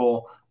other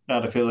people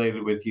not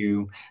affiliated with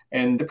you.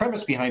 And the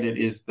premise behind it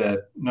is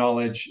that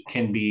knowledge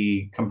can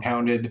be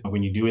compounded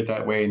when you do it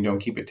that way and don't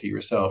keep it to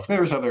yourself.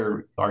 There's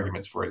other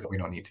arguments for it that we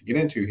don't need to get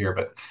into here,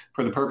 but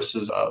for the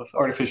purposes of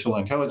artificial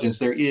intelligence,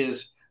 there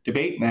is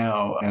debate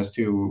now as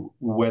to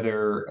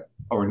whether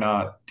or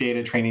not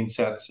data training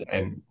sets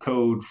and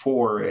code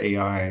for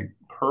AI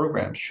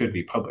programs should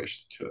be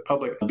published to the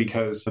public,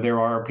 because there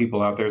are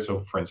people out there.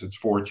 So, for instance,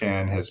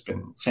 4chan has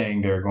been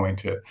saying they're going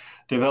to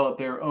develop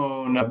their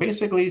own,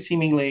 basically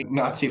seemingly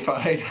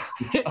Nazi-fied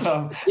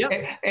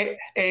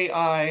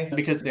AI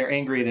because they're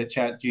angry that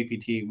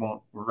ChatGPT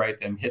won't write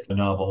them hit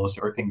novels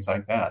or things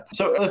like that.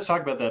 So let's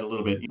talk about that a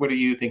little bit. What do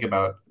you think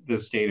about the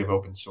state of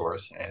open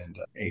source and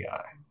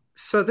AI?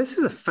 So this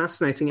is a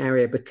fascinating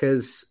area,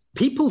 because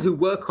people who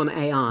work on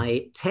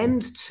AI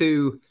tend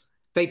to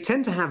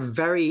have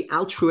very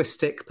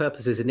altruistic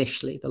purposes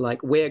initially. They're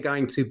like, we're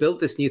going to build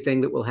this new thing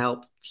that will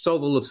help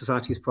solve all of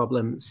society's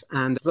problems.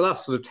 And for the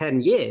last sort of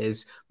 10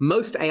 years,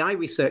 most AI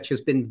research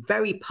has been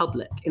very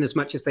public in as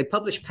much as they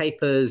publish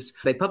papers,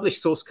 they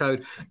publish source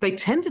code. They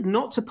tended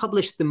not to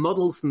publish the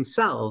models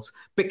themselves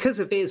because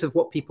of fears of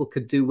what people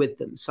could do with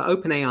them. So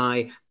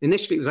OpenAI,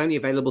 initially it was only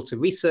available to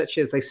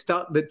researchers. The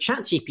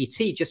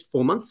ChatGPT just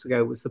 4 months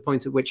ago was the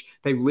point at which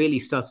they really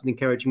started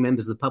encouraging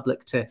members of the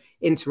public to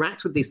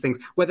interact with these things,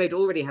 where they'd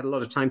already had a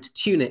lot of time to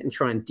tune it and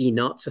try and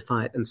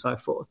denazify it and so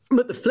forth.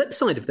 But the flip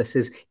side of this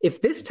is,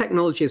 if this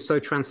technology is so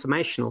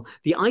transformational,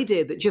 the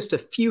idea that just a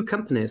few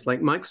companies like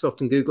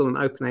Microsoft and Google and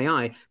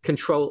OpenAI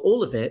control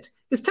all of it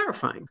is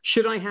terrifying.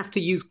 Should I have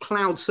to use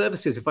cloud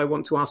services if I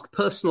want to ask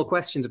personal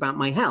questions about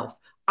my health?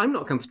 I'm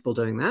not comfortable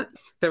doing that.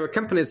 There are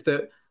companies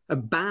that are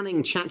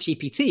banning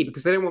ChatGPT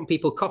because they don't want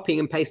people copying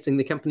and pasting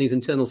the company's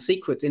internal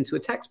secrets into a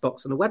text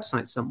box on a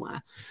website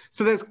somewhere.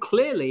 So there's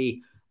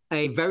clearly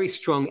a very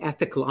strong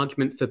ethical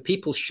argument for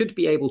people should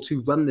be able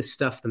to run this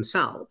stuff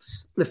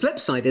themselves. The flip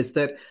side is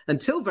that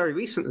until very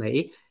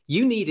recently,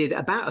 you needed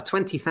about a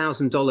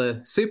 $20,000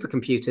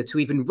 supercomputer to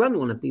even run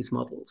one of these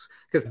models,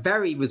 because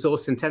very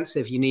resource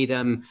intensive. You need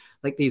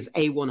like these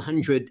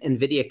A100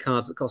 NVIDIA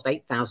cards that cost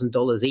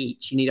 $8,000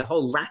 each. You need a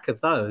whole rack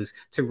of those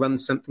to run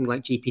something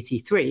like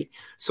GPT-3.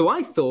 So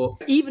I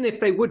thought, even if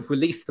they would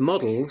release the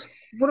models,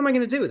 what am I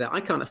going to do with it? I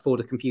can't afford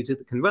a computer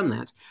that can run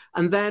that.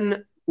 And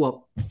then,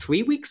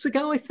 3 weeks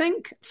ago, I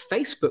think,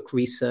 Facebook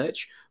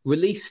Research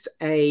released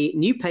a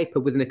new paper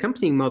with an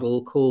accompanying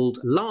model called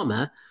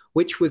Llama,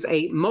 which was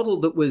a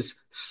model that was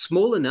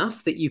small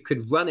enough that you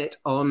could run it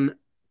on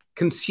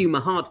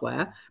consumer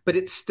hardware, but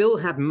it still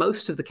had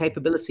most of the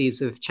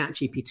capabilities of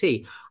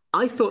ChatGPT.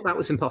 I thought that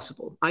was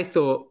impossible. I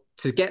thought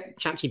to get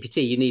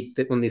ChatGPT, you need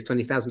one of these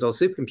 $20,000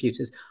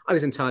 supercomputers. I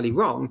was entirely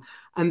wrong.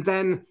 And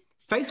then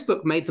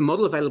Facebook made the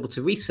model available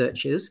to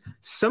researchers.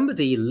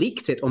 Somebody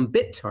leaked it on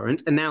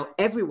BitTorrent, and now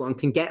everyone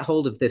can get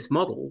hold of this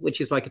model, which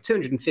is like a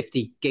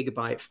 250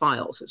 gigabyte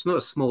file. So it's not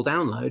a small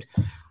download.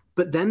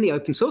 But then the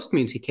open source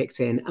community kicked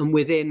in, and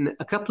within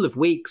a couple of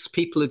weeks,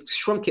 people had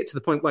shrunk it to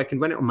the point where I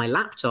can run it on my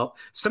laptop.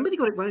 Somebody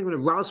got it running on a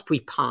Raspberry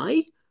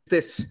Pi,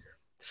 this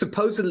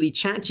supposedly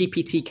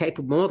ChatGPT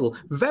capable model,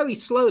 very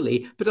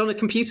slowly, but on a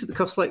computer that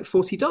costs like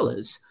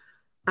 $40.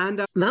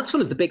 And that's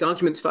one of the big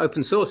arguments for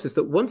open source, is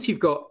that once you've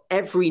got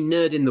every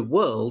nerd in the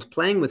world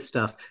playing with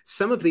stuff,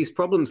 some of these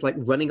problems like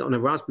running it on a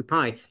Raspberry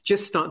Pi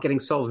just start getting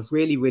solved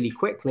really, really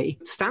quickly.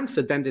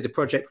 Stanford then did a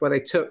project where they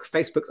took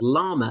Facebook's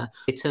Llama,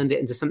 they turned it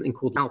into something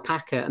called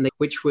Alpaca,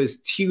 which was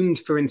tuned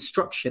for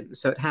instruction.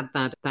 So it had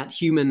that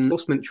human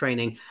enforcement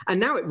training. And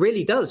now it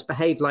really does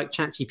behave like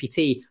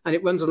ChatGPT, and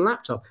it runs on a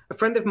laptop. A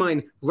friend of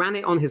mine ran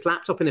it on his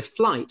laptop in a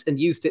flight and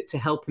used it to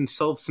help him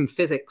solve some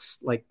physics,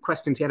 like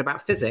questions he had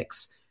about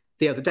physics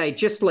the other day,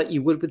 just like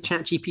you would with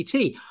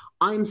ChatGPT.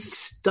 I'm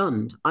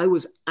stunned. I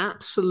was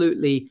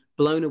absolutely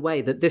blown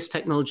away that this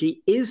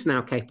technology is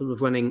now capable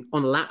of running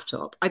on a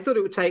laptop. I thought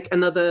it would take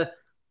another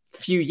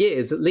few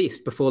years at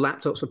least before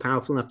laptops were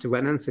powerful enough to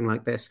run anything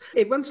like this.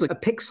 It runs like a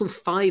Pixel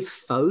 5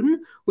 phone,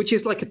 which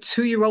is like a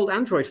 2-year-old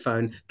Android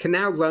phone, can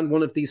now run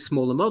one of these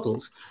smaller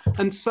models.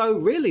 And so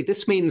really,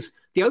 this means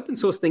the open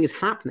source thing is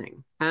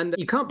happening, and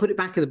you can't put it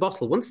back in the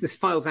bottle. Once this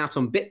file's out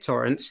on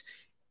BitTorrent,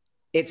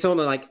 it's on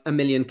like a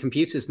million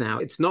computers now.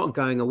 It's not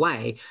going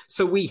away.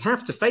 So we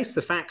have to face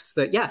the fact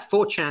that,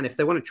 4chan, if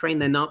they want to train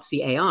their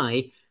Nazi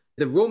AI,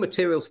 the raw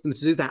materials for them to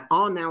do that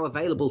are now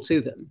available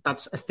to them.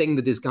 That's a thing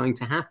that is going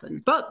to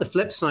happen. But the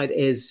flip side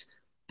is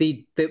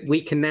that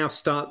we can now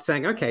start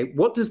saying, okay,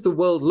 what does the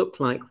world look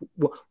like?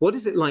 What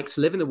is it like to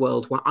live in a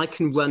world where I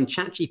can run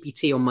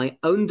ChatGPT on my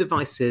own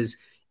devices,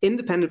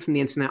 independent from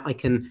the internet? I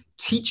can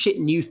teach it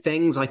new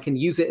things. I can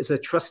use it as a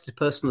trusted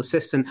personal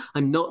assistant.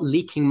 I'm not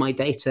leaking my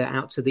data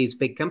out to these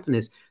big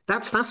companies.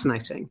 That's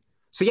fascinating.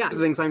 So the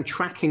things I'm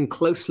tracking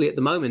closely at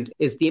the moment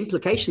is the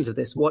implications of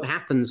this. What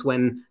happens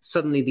when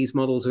suddenly these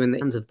models are in the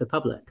hands of the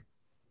public?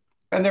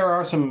 And there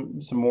are some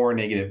more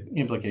negative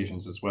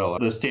implications as well.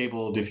 The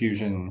Stable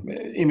Diffusion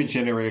image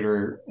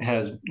generator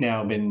has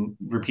now been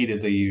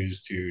repeatedly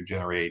used to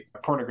generate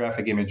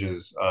pornographic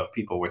images of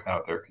people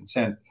without their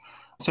consent.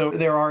 So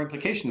there are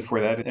implications for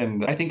that.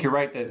 And I think you're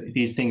right that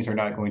these things are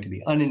not going to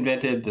be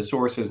uninvented. The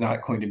source is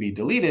not going to be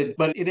deleted,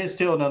 but it is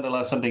still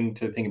nonetheless something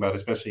to think about,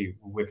 especially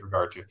with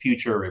regard to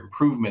future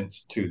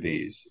improvements to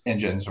these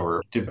engines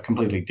or to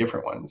completely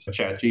different ones.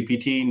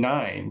 ChatGPT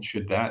 9,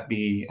 should that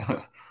be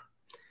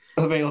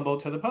available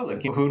to the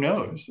public? Who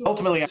knows?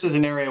 Ultimately, this is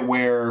an area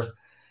where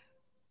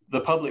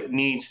the public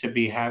needs to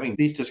be having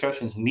these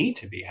discussions, need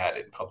to be had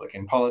in public,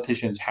 and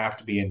politicians have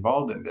to be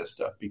involved in this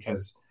stuff,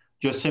 because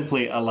just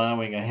simply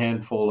allowing a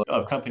handful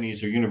of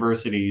companies or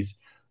universities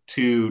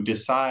to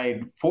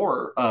decide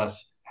for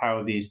us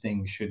how these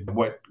things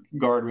what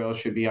guardrails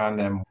should be on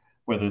them,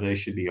 whether they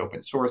should be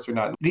open source or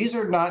not. These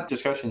are not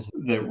discussions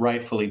that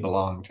rightfully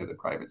belong to the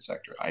private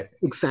sector, I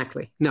think.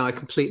 Exactly. No, I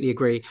completely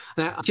agree.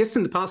 Just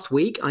in the past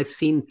week, I've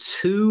seen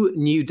 2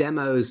 new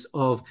demos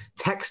of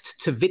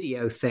text to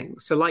video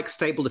things. So like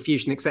Stable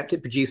Diffusion, except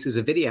it produces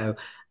a video.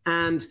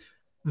 And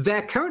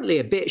they're currently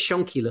a bit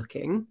shonky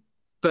looking,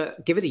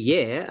 but give it a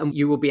year and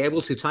you will be able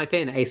to type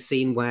in a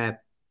scene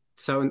where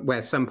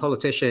some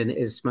politician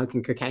is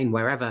smoking cocaine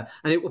wherever,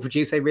 and it will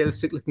produce a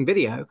realistic looking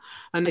video.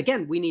 And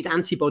again, we need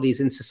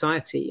antibodies in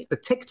society. The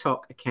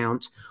TikTok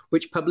account,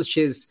 which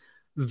publishes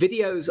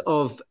videos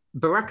of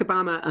Barack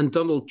Obama and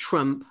Donald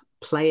Trump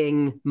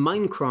playing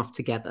Minecraft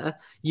together,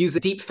 use a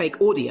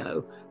deepfake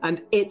audio,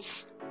 and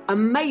it's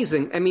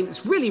amazing. I mean,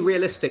 it's really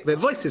realistic. Their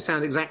voices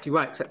sound exactly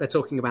right, except they're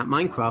talking about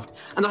Minecraft.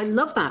 And I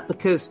love that,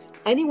 because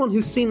anyone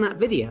who's seen that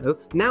video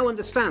now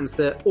understands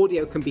that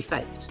audio can be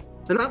faked.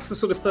 And that's the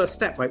sort of first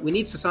step, right? We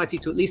need society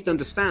to at least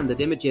understand that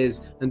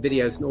images and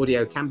videos and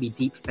audio can be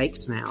deep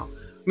faked now.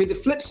 I mean, the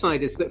flip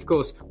side is that, of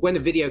course, when a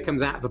video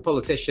comes out of a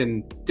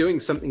politician doing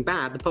something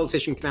bad, the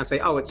politician can now say,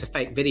 oh, it's a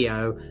fake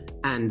video.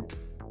 And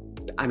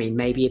I mean,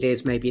 maybe it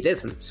is, maybe it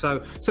isn't.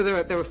 So there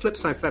are flip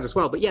sides to that as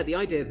well. But yeah, the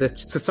idea that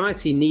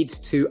society needs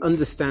to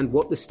understand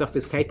what this stuff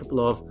is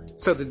capable of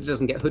so that it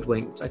doesn't get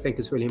hoodwinked, I think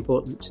is really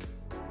important.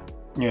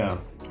 Yeah.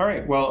 All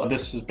right. Well,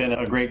 this has been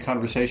a great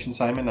conversation,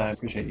 Simon. I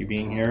appreciate you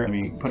being here. Let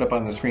me put up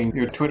on the screen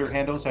your Twitter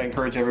handles. I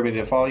encourage everybody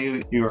to follow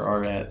you. You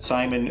are at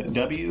Simon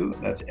W.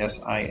 That's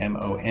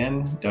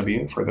SIMON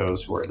W for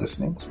those who are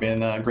listening. It's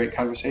been a great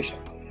conversation.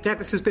 Yeah,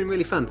 this has been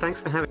really fun.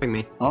 Thanks for having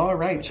me. All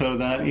right. So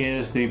that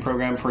is the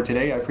program for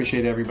today. I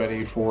appreciate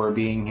everybody for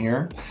being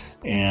here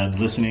and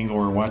listening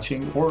or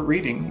watching or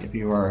reading if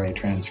you are a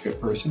transcript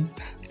person.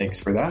 Thanks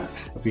for that.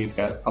 We've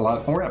got a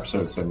lot more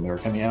episodes and they're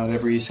coming out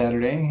every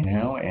Saturday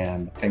now.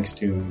 And thanks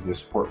to the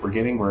support we're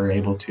getting, we're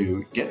able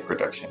to get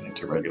production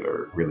into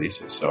regular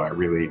releases. So I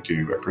really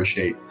do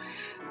appreciate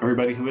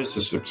everybody who is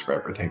a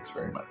subscriber. Thanks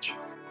very much.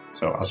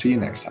 So I'll see you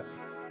next time.